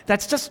God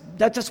that's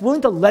just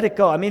willing to let it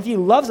go? I mean, if he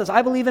loves us,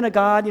 I believe in a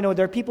God,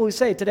 there are people who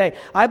say today,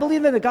 I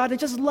believe in a God that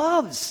just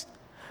loves.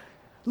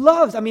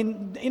 Loves. I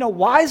mean,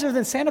 wiser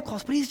than Santa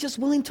Claus, but he's just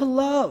willing to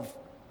love.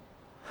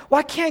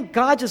 Why can't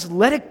God just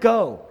let it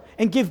go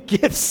and give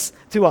gifts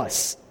to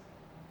us?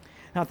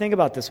 Now think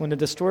about this. When the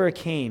destroyer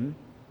came,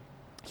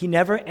 he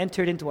never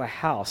entered into a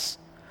house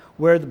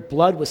where the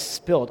blood was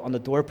spilled on the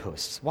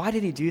doorposts. Why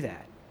did he do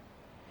that?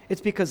 It's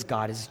because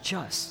God is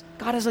just.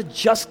 God is a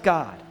just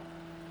God.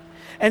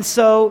 And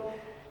so,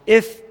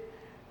 if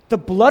the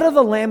blood of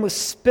the Lamb was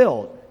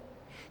spilled,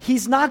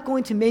 he's not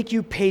going to make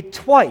you pay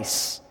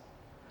twice.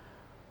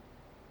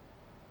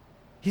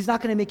 He's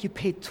not going to make you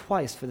pay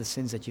twice for the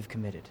sins that you've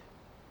committed.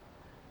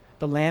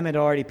 The Lamb had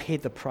already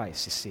paid the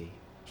price, you see.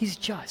 He's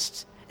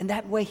just. And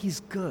that way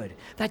he's good.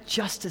 That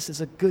justice is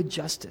a good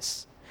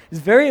justice. It's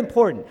very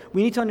important.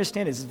 We need to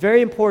understand this. It's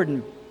very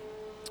important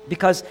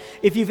because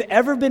if you've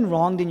ever been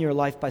wronged in your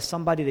life by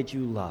somebody that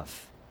you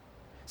love,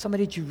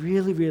 somebody that you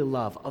really, really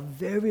love, a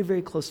very,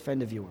 very close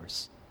friend of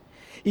yours,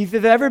 if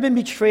you've ever been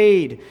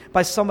betrayed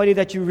by somebody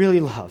that you really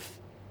love,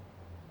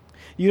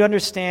 you'd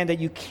understand that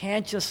you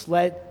can't just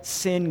let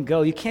sin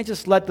go. You can't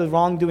just let the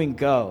wrongdoing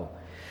go.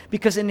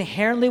 Because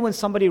inherently when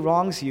somebody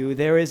wrongs you,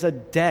 there is a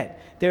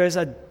debt. There is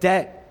a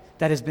debt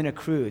that has been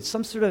accrued.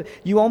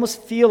 You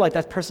almost feel like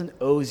that person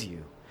owes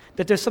you.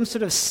 That there's some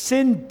sort of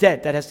sin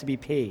debt that has to be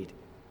paid.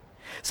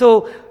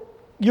 So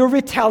your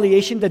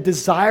retaliation, the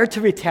desire to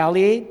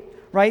retaliate,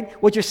 right?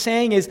 What you're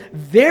saying is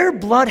their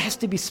blood has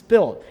to be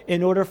spilled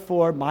in order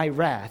for my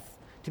wrath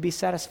to be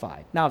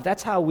satisfied. Now, if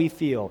that's how we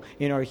feel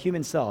in our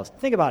human selves,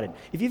 think about it.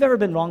 If you've ever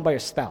been wronged by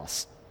your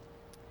spouse,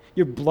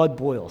 your blood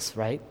boils,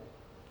 right?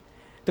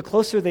 The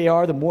closer they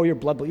are, the more your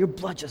blood boils. Your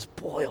blood just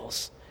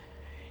boils.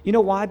 You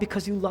know why?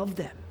 Because you love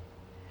them.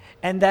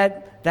 And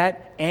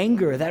that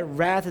anger, that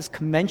wrath is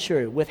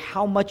commensurate with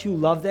how much you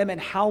love them and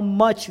how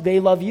much they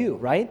love you,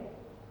 right?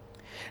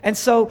 And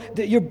so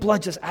your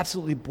blood just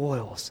absolutely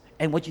boils.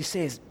 And what you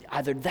say is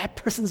either that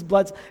person's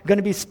blood's going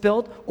to be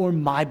spilled or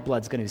my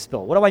blood's going to be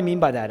spilled. What do I mean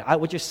by that?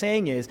 What you're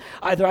saying is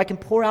either I can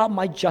pour out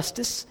my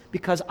justice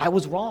because I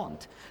was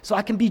wronged. So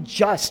I can be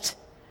just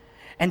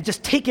and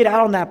just take it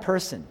out on that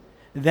person.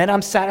 Then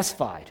I'm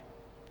satisfied.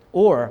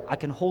 Or I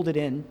can hold it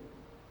in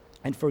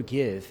and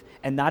forgive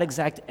and not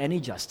exact any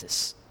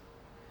justice.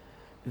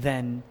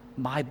 Then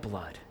my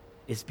blood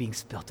is being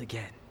spilled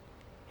again.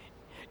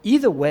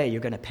 Either way,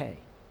 you're going to pay.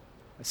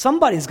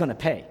 Somebody's going to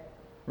pay,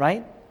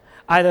 right?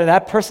 Either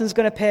that person's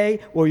going to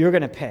pay or you're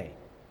going to pay.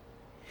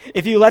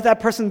 If you let that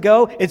person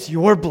go, it's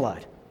your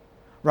blood,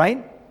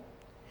 right?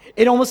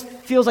 It almost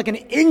feels like an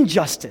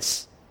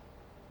injustice.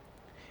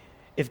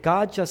 If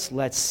God just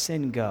lets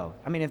sin go,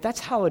 if that's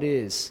how it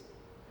is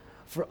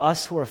for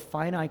us who are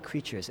finite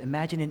creatures,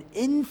 imagine an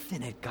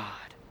infinite God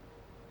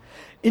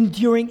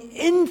enduring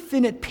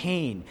infinite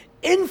pain,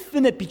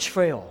 infinite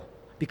betrayal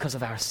because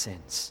of our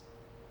sins.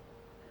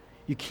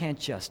 You can't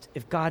just,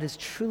 if God is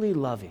truly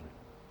loving,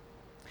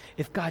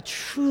 if God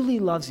truly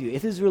loves you,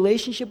 if his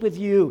relationship with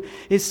you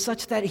is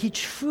such that he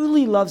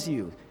truly loves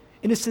you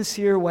in a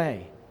sincere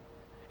way,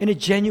 in a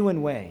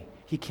genuine way,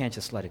 he can't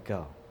just let it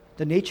go.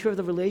 The nature of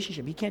the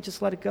relationship, he can't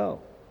just let it go.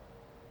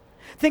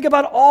 Think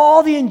about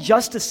all the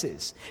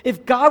injustices.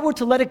 If God were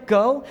to let it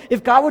go,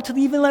 if God were to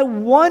even let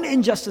one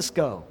injustice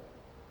go,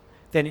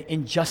 then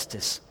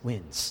injustice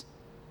wins,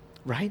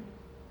 right?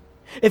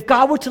 If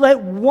God were to let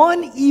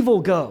one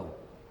evil go,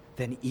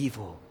 then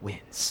evil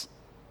wins.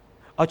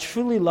 A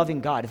truly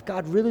loving God, if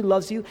God really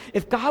loves you,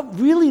 if God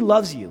really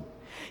loves you,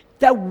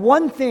 that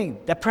one thing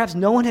that perhaps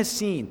no one has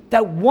seen,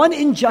 that one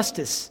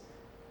injustice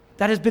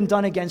that has been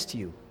done against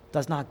you,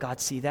 does not God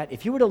see that?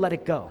 If you were to let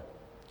it go,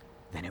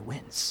 then it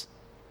wins.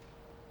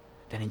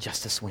 Then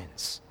injustice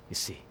wins, you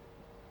see.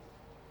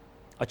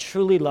 A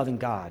truly loving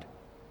God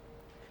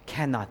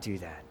cannot do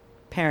that.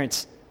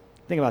 Parents,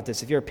 think about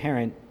this. If you're a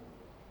parent,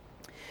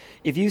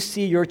 if you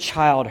see your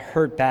child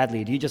hurt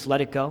badly, do you just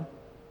let it go?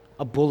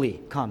 A bully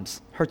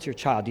comes, hurts your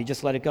child. Do you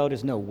just let it go?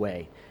 There's no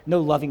way.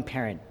 No loving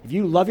parent. If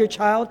you love your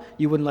child,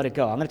 you wouldn't let it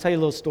go. I'm going to tell you a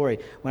little story.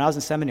 When I was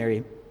in seminary,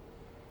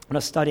 when I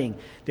was studying,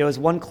 there was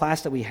one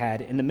class that we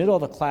had. In the middle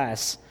of the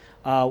class,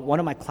 one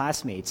of my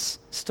classmates,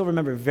 still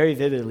remember very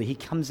vividly, he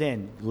comes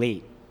in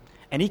late.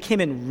 And he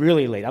came in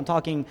really late. I'm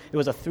talking, it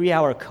was a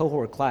 3-hour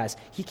cohort class.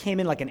 He came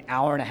in like an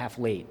hour and a half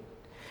late.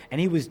 And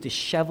he was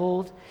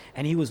disheveled,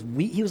 and he was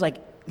weak. He was like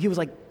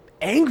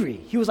angry.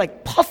 He was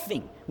like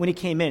puffing when he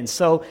came in.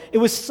 So it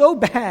was so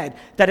bad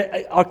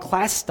that our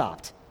class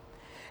stopped.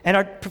 And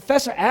our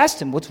professor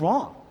asked him, what's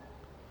wrong?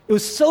 It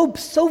was so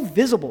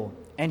visible.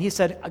 And he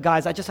said,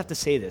 guys, I just have to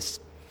say this.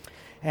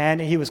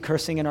 And he was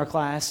cursing in our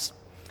class.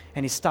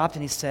 And he stopped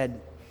and he said,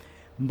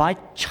 my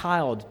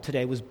child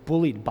today was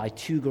bullied by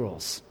 2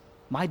 girls.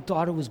 My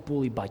daughter was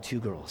bullied by 2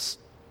 girls.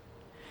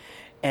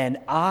 And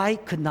I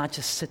could not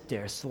just sit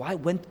there. So I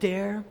went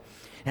there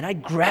and I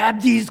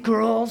grabbed these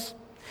girls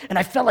and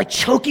I felt like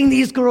choking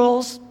these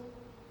girls.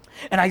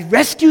 And I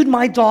rescued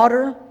my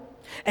daughter,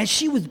 and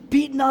she was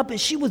beaten up and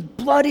she was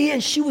bloody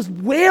and she was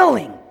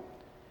wailing.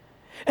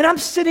 And I'm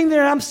sitting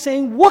there and I'm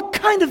saying, what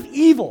kind of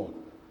evil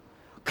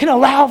can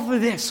allow for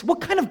this?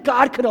 What kind of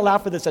God could allow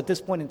for this at this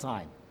point in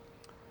time?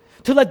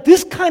 To let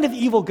this kind of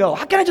evil go?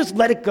 How can I just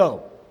let it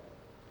go?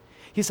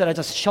 He said, I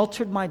just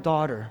sheltered my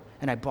daughter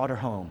and I brought her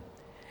home.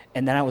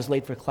 And then I was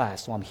late for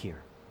class, so I'm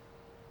here.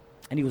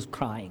 And he was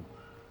crying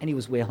and he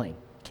was wailing.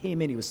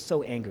 Came in, he was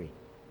so angry.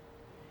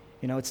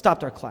 It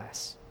stopped our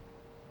class.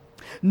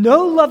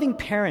 No loving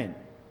parent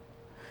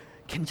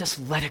can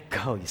just let it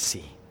go, you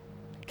see.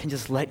 Can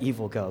just let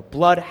evil go.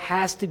 Blood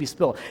has to be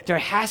spilled. There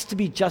has to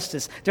be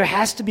justice. There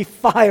has to be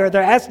fire.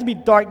 There has to be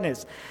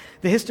darkness.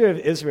 The history of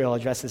Israel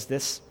addresses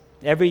this.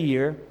 Every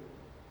year,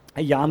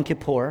 at Yom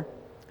Kippur,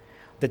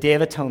 the Day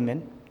of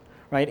Atonement,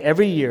 right?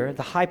 Every year,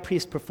 the high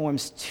priest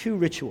performs 2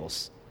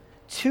 rituals.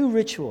 2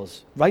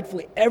 rituals,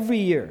 rightfully, every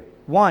year.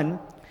 One,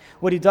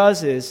 what he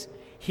does is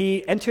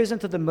he enters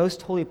into the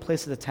most holy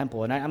place of the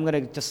temple. And I'm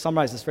going to just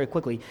summarize this very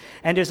quickly.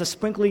 And there's a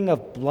sprinkling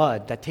of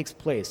blood that takes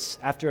place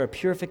after a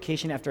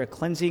purification, after a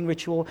cleansing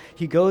ritual.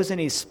 He goes and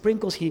he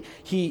sprinkles,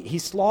 he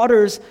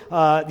slaughters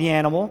the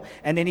animal,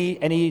 and then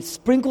he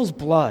sprinkles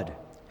blood.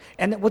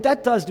 And what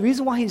that does, the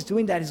reason why he's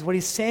doing that is what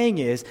he's saying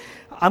is,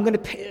 I'm going to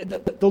pay,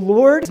 the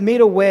Lord has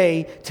made a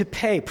way to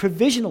pay,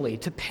 provisionally,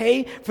 to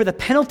pay for the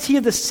penalty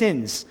of the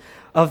sins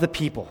of the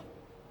people.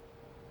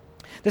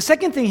 The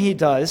second thing he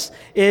does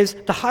is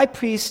the high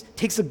priest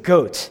takes a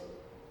goat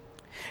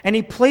and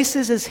he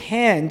places his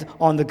hand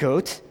on the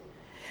goat,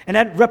 and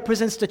that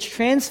represents the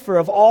transfer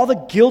of all the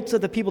guilt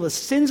of the people, the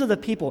sins of the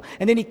people.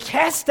 And then he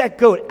casts that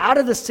goat out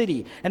of the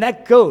city, and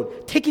that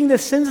goat, taking the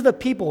sins of the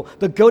people,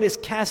 the goat is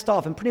cast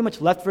off and pretty much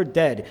left for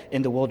dead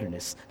in the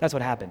wilderness. That's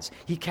what happens.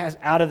 He cast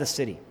out of the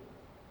city.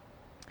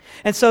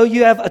 And so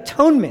you have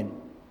atonement,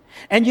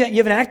 and you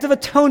have an act of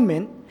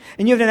atonement,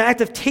 and you have an act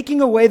of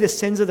taking away the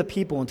sins of the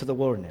people into the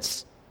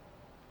wilderness.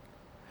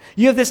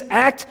 You have this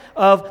act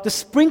of the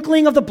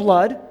sprinkling of the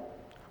blood,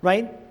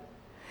 right?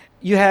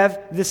 You have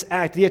this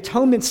act, the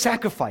atonement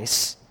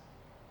sacrifice,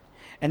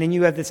 and then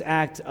you have this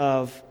act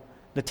of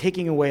the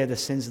taking away of the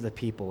sins of the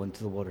people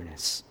into the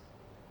wilderness.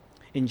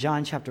 In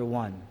John chapter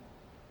 1,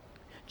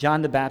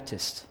 John the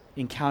Baptist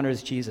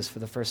encounters Jesus for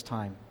the first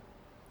time.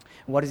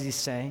 What does he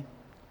say?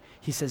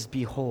 He says,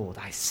 behold,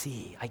 I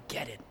see, I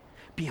get it.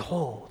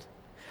 Behold,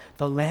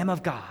 the Lamb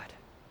of God,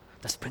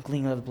 the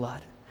sprinkling of the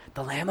blood,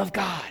 the Lamb of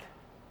God,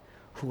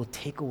 who will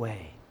take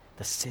away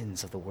the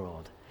sins of the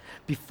world.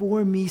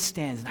 Before me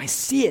stands, and I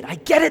see it, I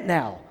get it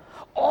now.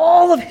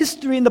 All of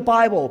history in the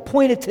Bible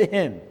pointed to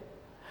him.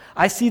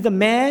 I see the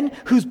man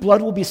whose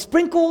blood will be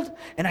sprinkled,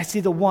 and I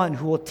see the one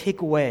who will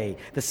take away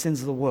the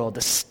sins of the world,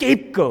 the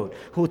scapegoat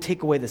who will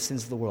take away the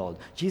sins of the world.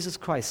 Jesus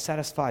Christ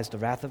satisfies the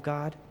wrath of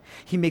God.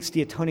 He makes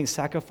the atoning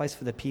sacrifice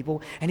for the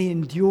people, and he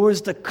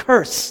endures the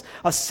curse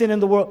of sin in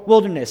the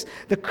wilderness.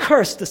 The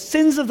curse, the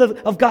sins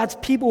of God's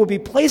people will be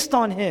placed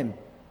on him.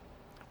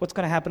 What's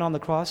going to happen on the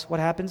cross? What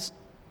happens?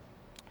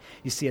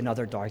 You see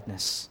another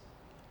darkness,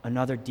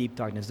 another deep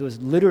darkness. There was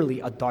literally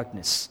a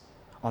darkness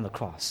on the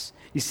cross.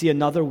 You see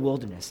another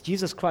wilderness.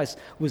 Jesus Christ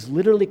was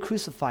literally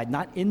crucified,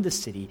 not in the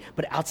city,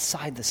 but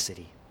outside the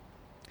city.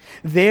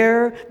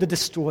 There, the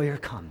destroyer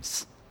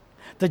comes.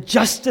 The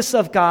justice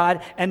of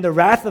God and the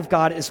wrath of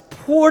God is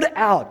poured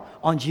out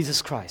on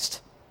Jesus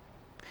Christ.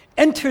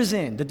 Enters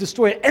in, the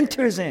destroyer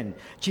enters in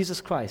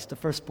Jesus Christ, the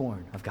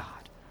firstborn of God.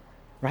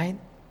 Right?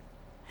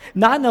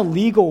 Not in a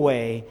legal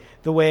way,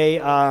 the way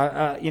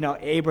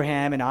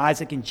Abraham and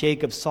Isaac and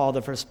Jacob saw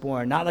the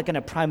firstborn, not like in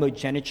a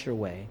primogeniture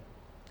way.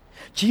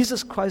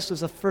 Jesus Christ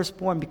was the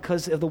firstborn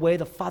because of the way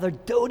the Father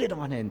doted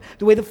on him,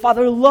 the way the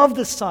Father loved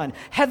the Son.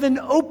 Heaven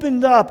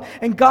opened up,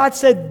 and God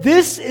said,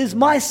 "This is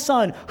my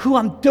Son, who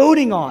I'm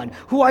doting on,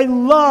 who I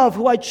love,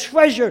 who I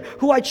treasure,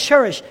 who I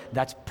cherish."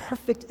 That's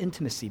perfect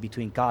intimacy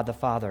between God the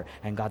Father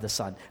and God the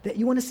Son.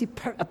 You want to see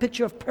a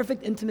picture of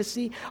perfect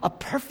intimacy, a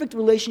perfect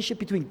relationship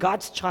between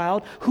God's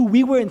child, who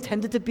we were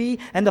intended to be,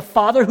 and the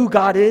Father, who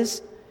God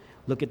is?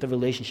 Look at the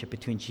relationship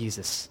between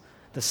Jesus,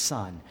 the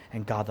Son,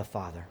 and God the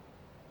Father.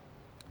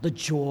 The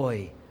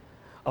joy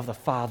of the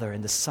Father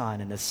and the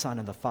Son and the Son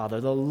and the Father.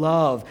 The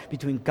love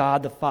between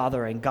God the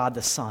Father and God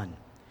the Son.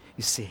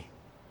 You see,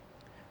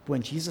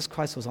 when Jesus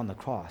Christ was on the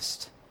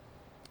cross,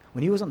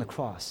 when he was on the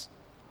cross,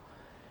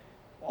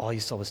 all you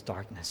saw was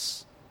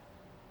darkness.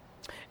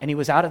 And he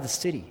was out of the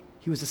city.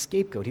 He was a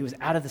scapegoat. He was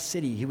out of the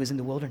city. He was in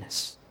the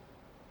wilderness.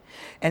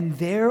 And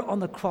there on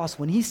the cross,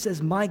 when he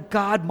says, my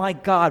God,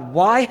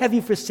 why have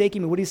you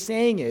forsaken me?" What he's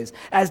saying is,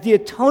 as the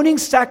atoning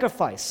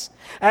sacrifice,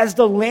 as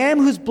the lamb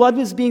whose blood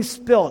was being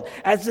spilled,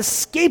 as the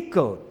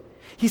scapegoat,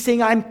 he's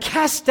saying, "I'm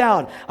cast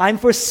out, I'm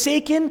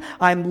forsaken,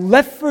 I'm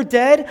left for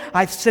dead,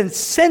 I've been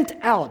sent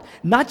out,"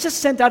 not just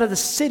sent out of the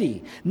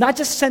city, not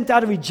just sent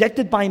out and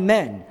rejected by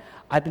men,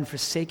 I've been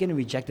forsaken and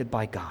rejected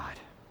by God.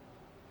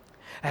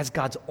 As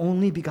God's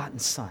only begotten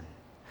Son,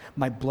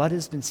 my blood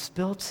has been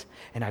spilt,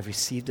 and I've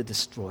received a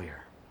destroyer.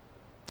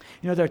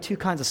 You know, there are two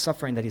kinds of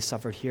suffering that he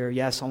suffered here.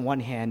 Yes, on one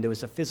hand, there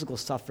was the physical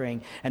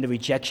suffering and the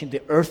rejection,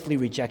 the earthly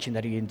rejection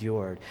that he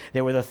endured.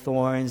 There were the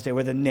thorns, there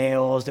were the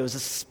nails, there was a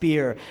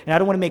spear. And I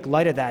don't want to make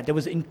light of that. There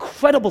was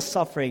incredible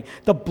suffering.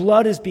 The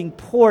blood is being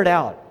poured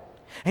out.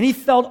 And he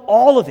felt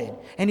all of it.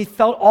 And he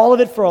felt all of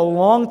it for a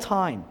long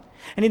time.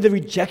 And in the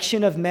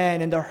rejection of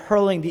men and the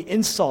hurling, the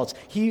insults,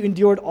 he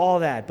endured all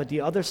that. But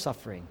the other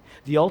suffering,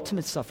 the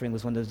ultimate suffering,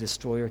 was when the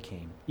destroyer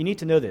came. You need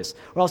to know this,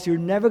 or else you're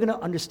never going to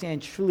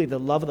understand truly the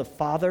love of the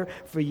Father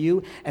for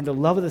you and the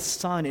love of the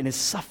Son in his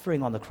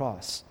suffering on the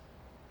cross.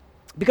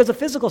 Because the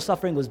physical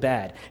suffering was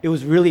bad. It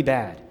was really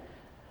bad.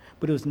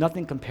 But it was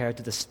nothing compared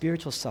to the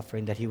spiritual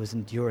suffering that he was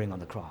enduring on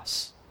the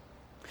cross.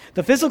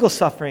 The physical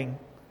suffering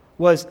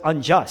was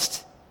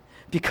unjust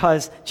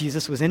because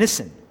Jesus was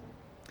innocent.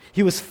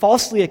 He was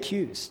falsely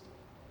accused.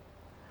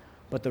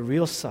 But the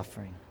real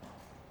suffering,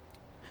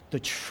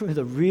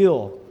 the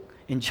real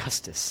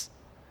injustice,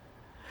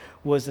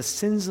 was the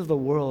sins of the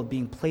world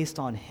being placed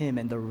on him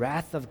and the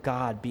wrath of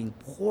God being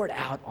poured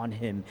out on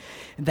him.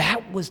 And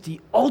that was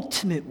the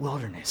ultimate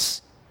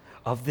wilderness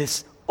of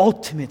this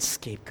ultimate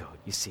scapegoat,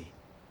 you see.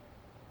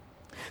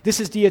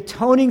 This is the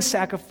atoning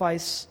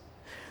sacrifice,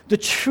 the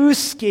true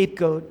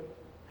scapegoat,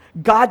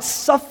 God's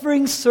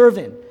suffering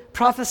servant,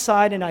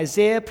 prophesied in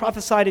Isaiah,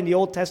 prophesied in the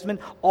Old Testament,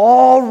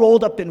 all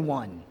rolled up in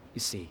one, you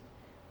see.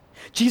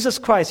 Jesus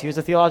Christ, here's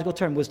a theological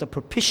term, was the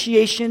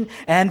propitiation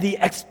and the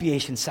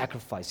expiation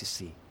sacrifice, you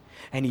see.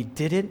 And he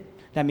did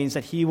it. That means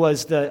that he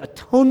was the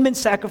atonement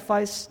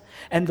sacrifice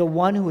and the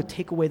one who would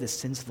take away the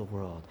sins of the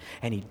world.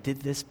 And he did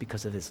this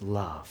because of his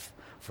love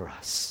for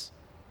us.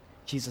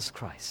 Jesus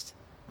Christ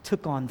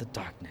took on the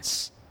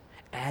darkness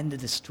and the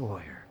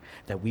destroyer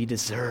that we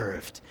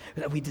deserved,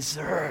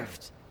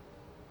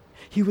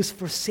 He was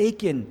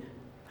forsaken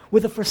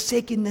with a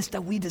forsakenness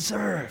that we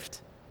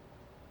deserved,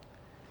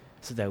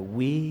 so that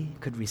we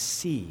could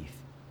receive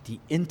the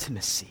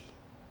intimacy,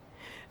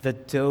 the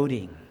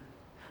doting,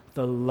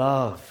 the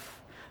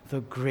love,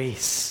 the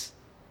grace,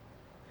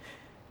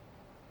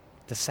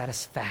 the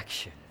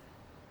satisfaction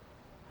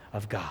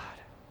of God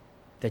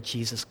that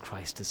Jesus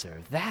Christ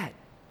deserved. That,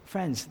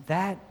 friends,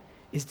 that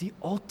is the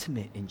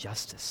ultimate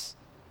injustice.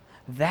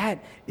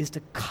 That is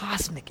the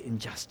cosmic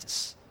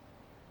injustice.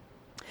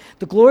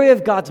 The glory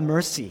of God's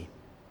mercy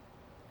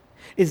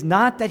is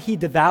not that he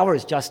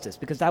devours justice,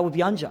 because that would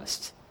be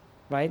unjust,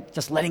 right?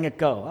 Just letting it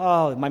go.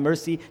 Oh, my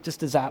mercy just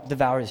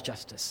devours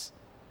justice.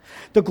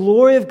 The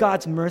glory of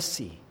God's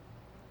mercy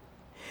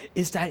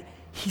is that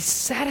he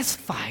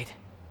satisfied it.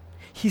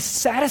 He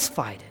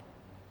satisfied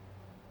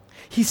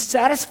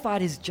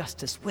his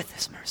justice with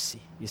his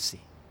mercy, you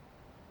see.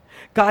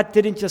 God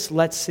didn't just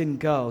let sin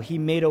go. He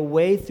made a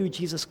way through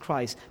Jesus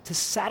Christ to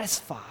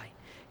satisfy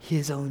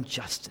his own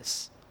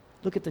justice.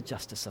 Look at the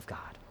justice of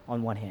God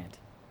on one hand.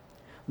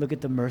 Look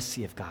at the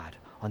mercy of God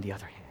on the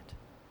other hand.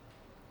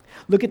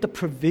 Look at the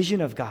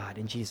provision of God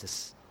in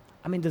Jesus.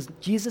 I mean, does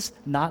Jesus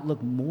not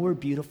look more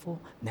beautiful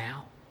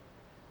now?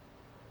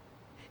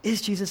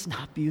 Is Jesus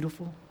not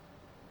beautiful?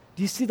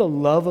 Do you see the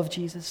love of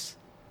Jesus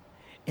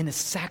in the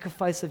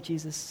sacrifice of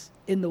Jesus,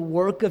 in the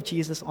work of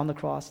Jesus on the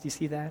cross? Do you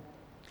see that?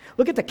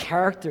 Look at the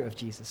character of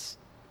Jesus.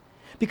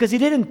 Because he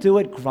didn't do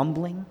it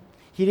grumbling.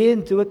 He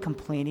didn't do it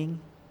complaining.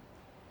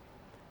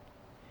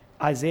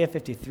 Isaiah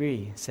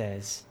 53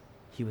 says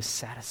he was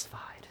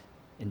satisfied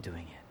in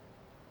doing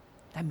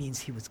it. That means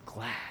he was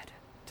glad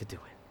to do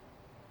it.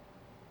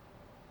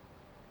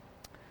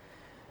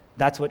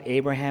 That's what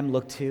Abraham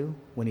looked to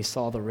when he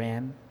saw the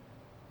ram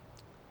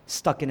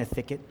stuck in a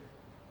thicket.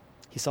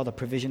 He saw the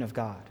provision of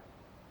God.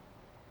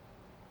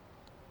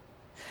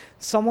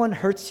 Someone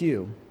hurts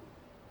you,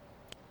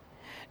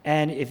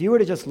 and if you were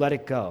to just let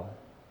it go,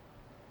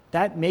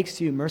 that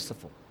makes you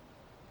merciful,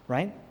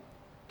 right?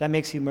 That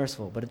makes you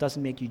merciful, but it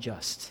doesn't make you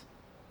just.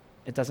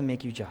 It doesn't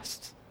make you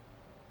just.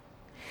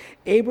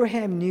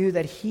 Abraham knew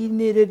that he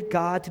needed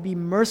God to be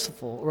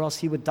merciful or else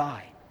he would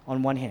die,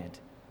 on one hand.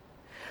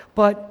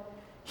 But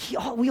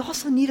we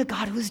also need a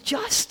God who is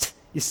just,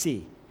 you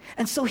see.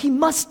 And so he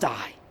must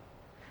die.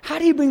 How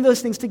do you bring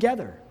those things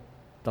together?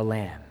 The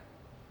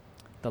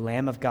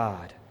Lamb of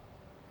God,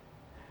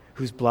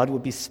 whose blood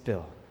would be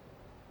spilled.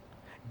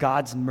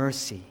 God's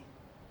mercy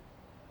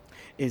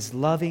is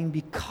loving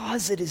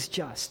because it is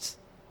just.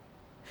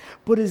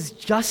 But his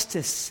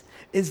justice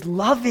is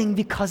loving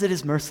because it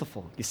is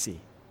merciful, you see.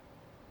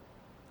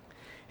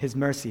 His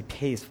mercy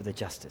pays for the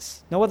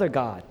justice. No other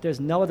God. There's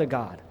no other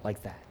God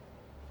like that.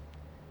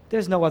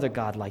 There's no other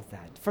God like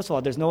that. First of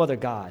all, there's no other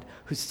God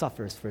who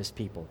suffers for his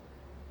people.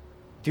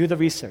 Do the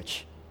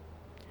research.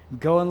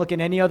 Go and look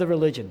in any other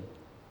religion.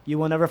 You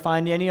will never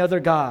find any other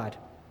God.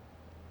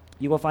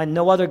 You will find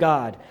no other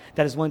God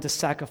that is willing to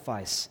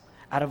sacrifice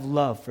out of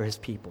love for his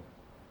people.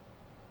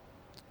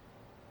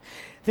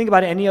 Think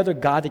about any other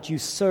God that you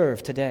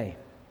serve today.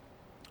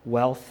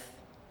 Wealth,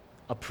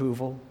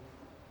 approval,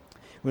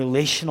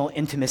 relational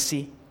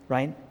intimacy,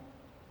 right?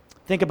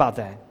 Think about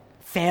that.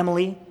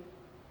 Family.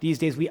 These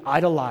days we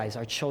idolize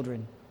our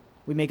children.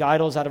 We make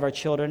idols out of our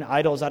children,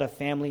 idols out of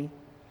family,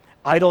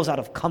 idols out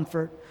of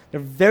comfort.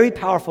 They're very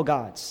powerful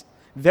gods.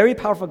 Very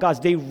powerful gods.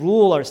 They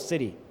rule our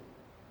city.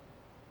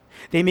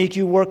 They make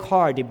you work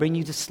hard. They bring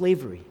you to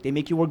slavery. They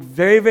make you work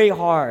very, very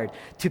hard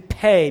to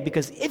pay,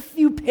 because if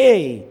you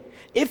pay,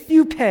 it's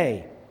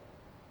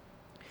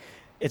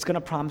going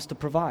to promise to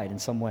provide in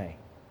some way.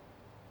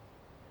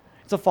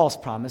 It's a false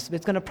promise, but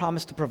it's going to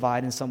promise to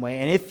provide in some way.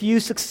 And if you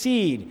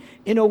succeed,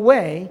 in a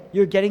way,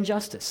 you're getting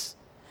justice,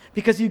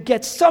 because you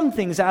get some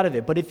things out of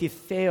it. But if you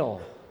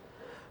fail,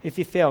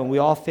 and we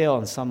all fail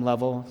on some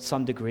level,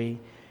 some degree,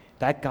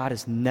 that God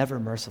is never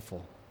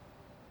merciful.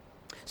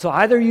 So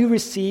either you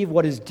receive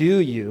what is due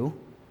you,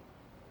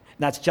 and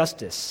that's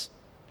justice,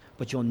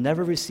 but you'll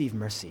never receive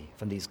mercy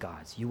from these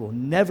gods. You will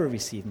never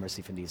receive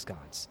mercy from these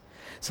gods.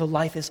 So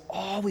life is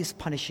always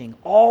punishing,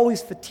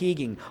 always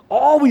fatiguing,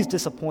 always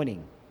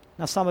disappointing.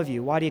 Now some of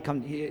you,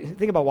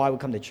 think about why we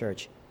come to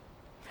church.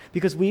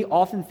 Because we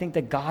often think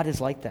that God is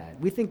like that.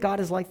 We think God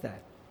is like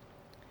that.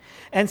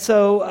 And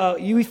so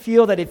you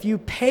feel that if you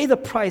pay the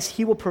price,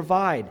 he will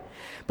provide.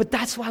 But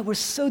that's why we're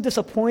so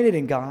disappointed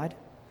in God,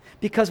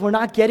 because we're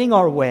not getting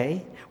our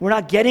way, we're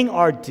not getting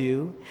our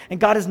due, and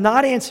God is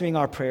not answering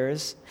our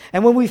prayers.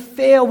 And when we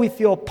fail, we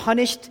feel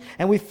punished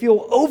and we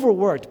feel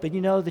overworked. But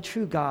you know, the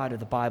true God of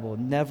the Bible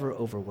never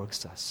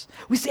overworks us.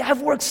 We say,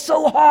 I've worked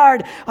so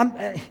hard.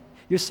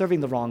 You're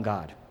serving the wrong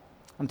God.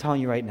 I'm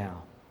telling you right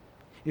now.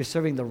 You're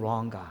serving the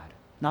wrong God,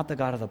 not the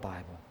God of the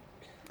Bible.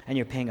 And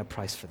you're paying a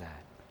price for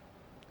that.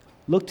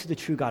 Look to the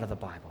true God of the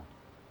Bible.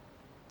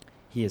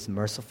 He is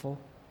merciful,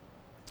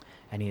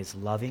 and he is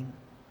loving,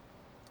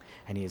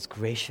 and he is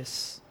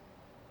gracious,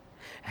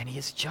 and he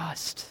is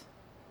just,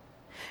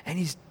 and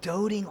he's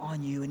doting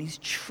on you, and he's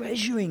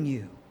treasuring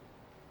you.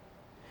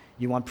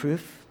 You want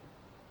proof?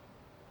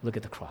 Look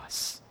at the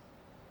cross.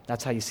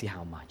 That's how you see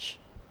how much.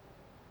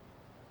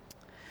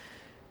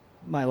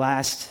 My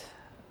last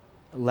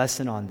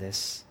lesson on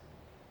this,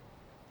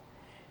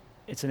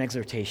 it's an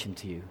exhortation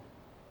to you.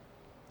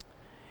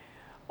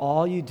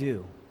 All you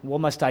do,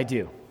 what must I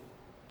do?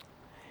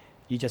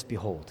 You just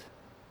behold.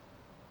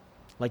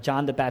 Like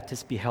John the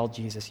Baptist beheld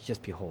Jesus, you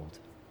just behold.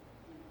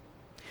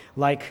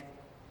 Like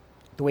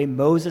the way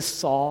Moses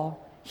saw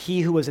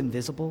he who was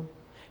invisible,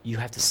 you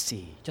have to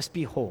see. Just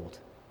behold.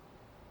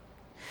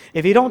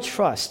 If you don't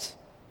trust,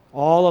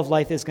 all of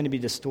life is going to be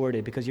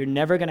distorted, because you're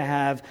never going to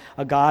have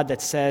a God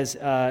that says,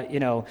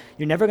 you're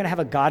never going to have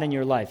a God in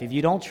your life. If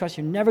you don't trust,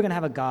 you're never going to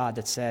have a God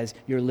that says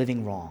you're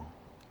living wrong.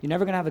 You're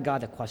never going to have a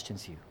God that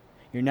questions you.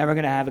 You're never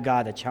going to have a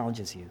God that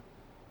challenges you.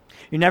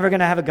 You're never going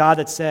to have a God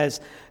that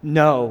says,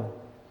 no,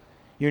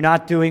 you're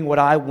not doing what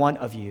I want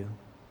of you.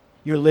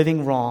 You're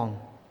living wrong.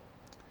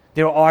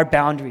 There are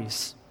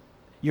boundaries.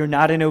 You're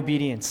not in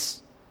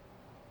obedience.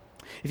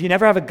 If you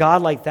never have a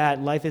God like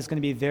that, life is going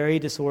to be very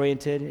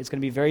disoriented. It's going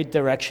to be very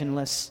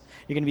directionless.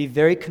 You're going to be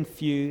very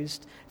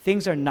confused.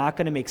 Things are not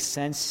going to make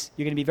sense.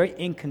 You're going to be very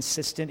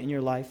inconsistent in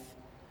your life.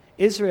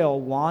 Israel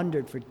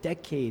wandered for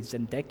decades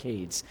and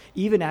decades,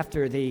 even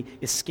after they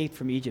escaped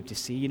from Egypt, you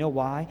see. You know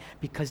why?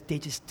 Because they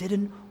just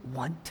didn't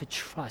want to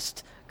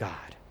trust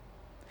God.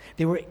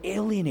 They were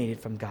alienated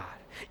from God.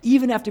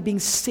 Even after being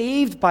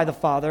saved by the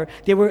Father,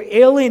 they were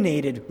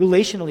alienated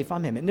relationally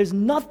from Him. And there's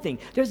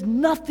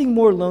nothing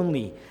more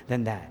lonely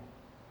than that.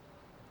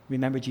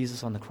 Remember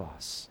Jesus on the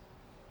cross.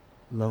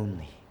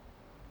 Lonely,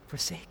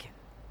 forsaken,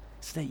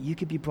 so that you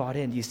could be brought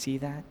in. Do you see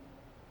that?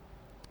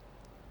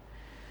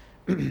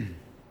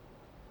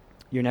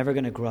 You're never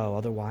going to grow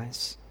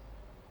otherwise.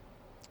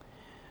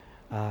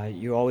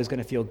 You're always going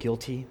to feel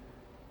guilty.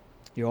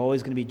 You're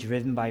always going to be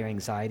driven by your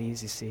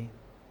anxieties, you see.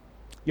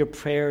 Your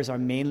prayers are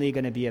mainly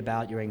going to be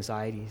about your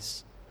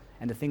anxieties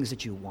and the things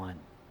that you want.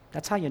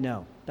 That's how you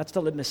know. That's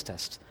the litmus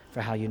test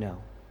for how you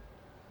know.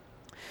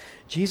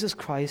 Jesus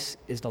Christ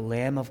is the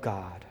Lamb of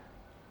God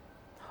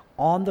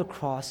on the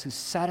cross who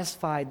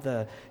satisfied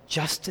the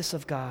justice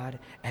of God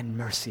and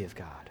mercy of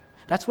God.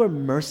 That's where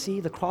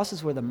the cross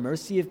is where the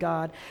mercy of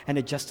God and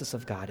the justice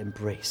of God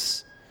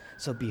embrace.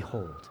 So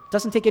behold. It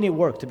doesn't take any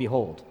work to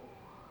behold.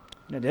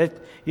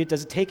 It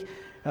doesn't take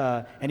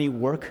any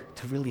work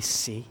to really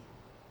see.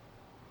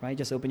 Right?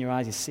 Just open your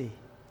eyes, you see,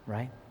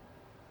 right?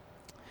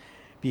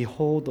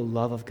 Behold the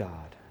love of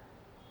God,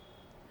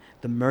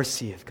 the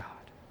mercy of God.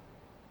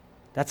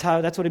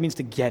 That's what it means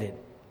to get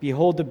it.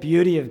 Behold the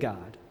beauty of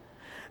God,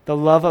 the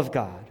love of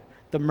God,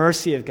 the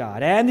mercy of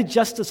God, and the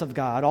justice of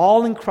God,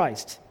 all in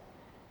Christ.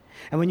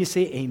 And when you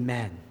say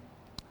amen,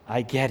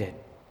 I get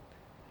it.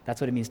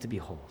 That's what it means to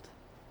behold,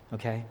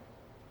 okay?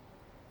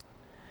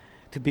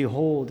 To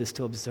behold is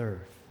to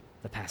observe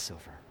the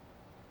Passover.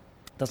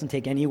 It doesn't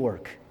take any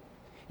work.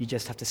 You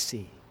just have to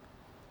see.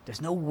 There's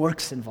no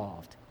works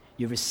involved.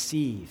 You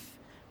receive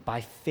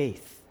by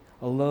faith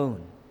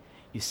alone.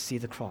 You see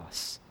the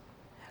cross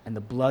and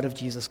the blood of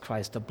Jesus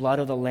Christ, the blood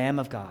of the Lamb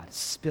of God,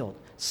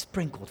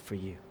 sprinkled for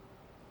you.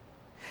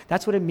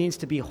 That's what it means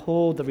to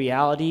behold the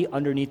reality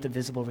underneath the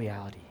visible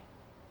reality.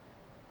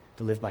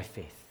 To live by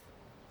faith.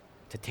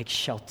 To take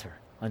shelter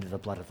under the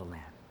blood of the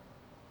Lamb.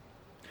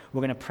 We're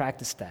going to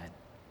practice that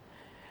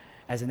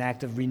as an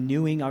act of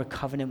renewing our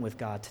covenant with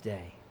God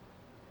today.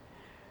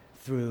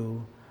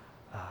 Through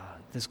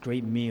this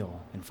great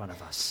meal in front of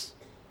us.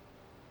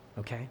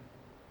 Okay?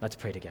 Let's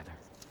pray together.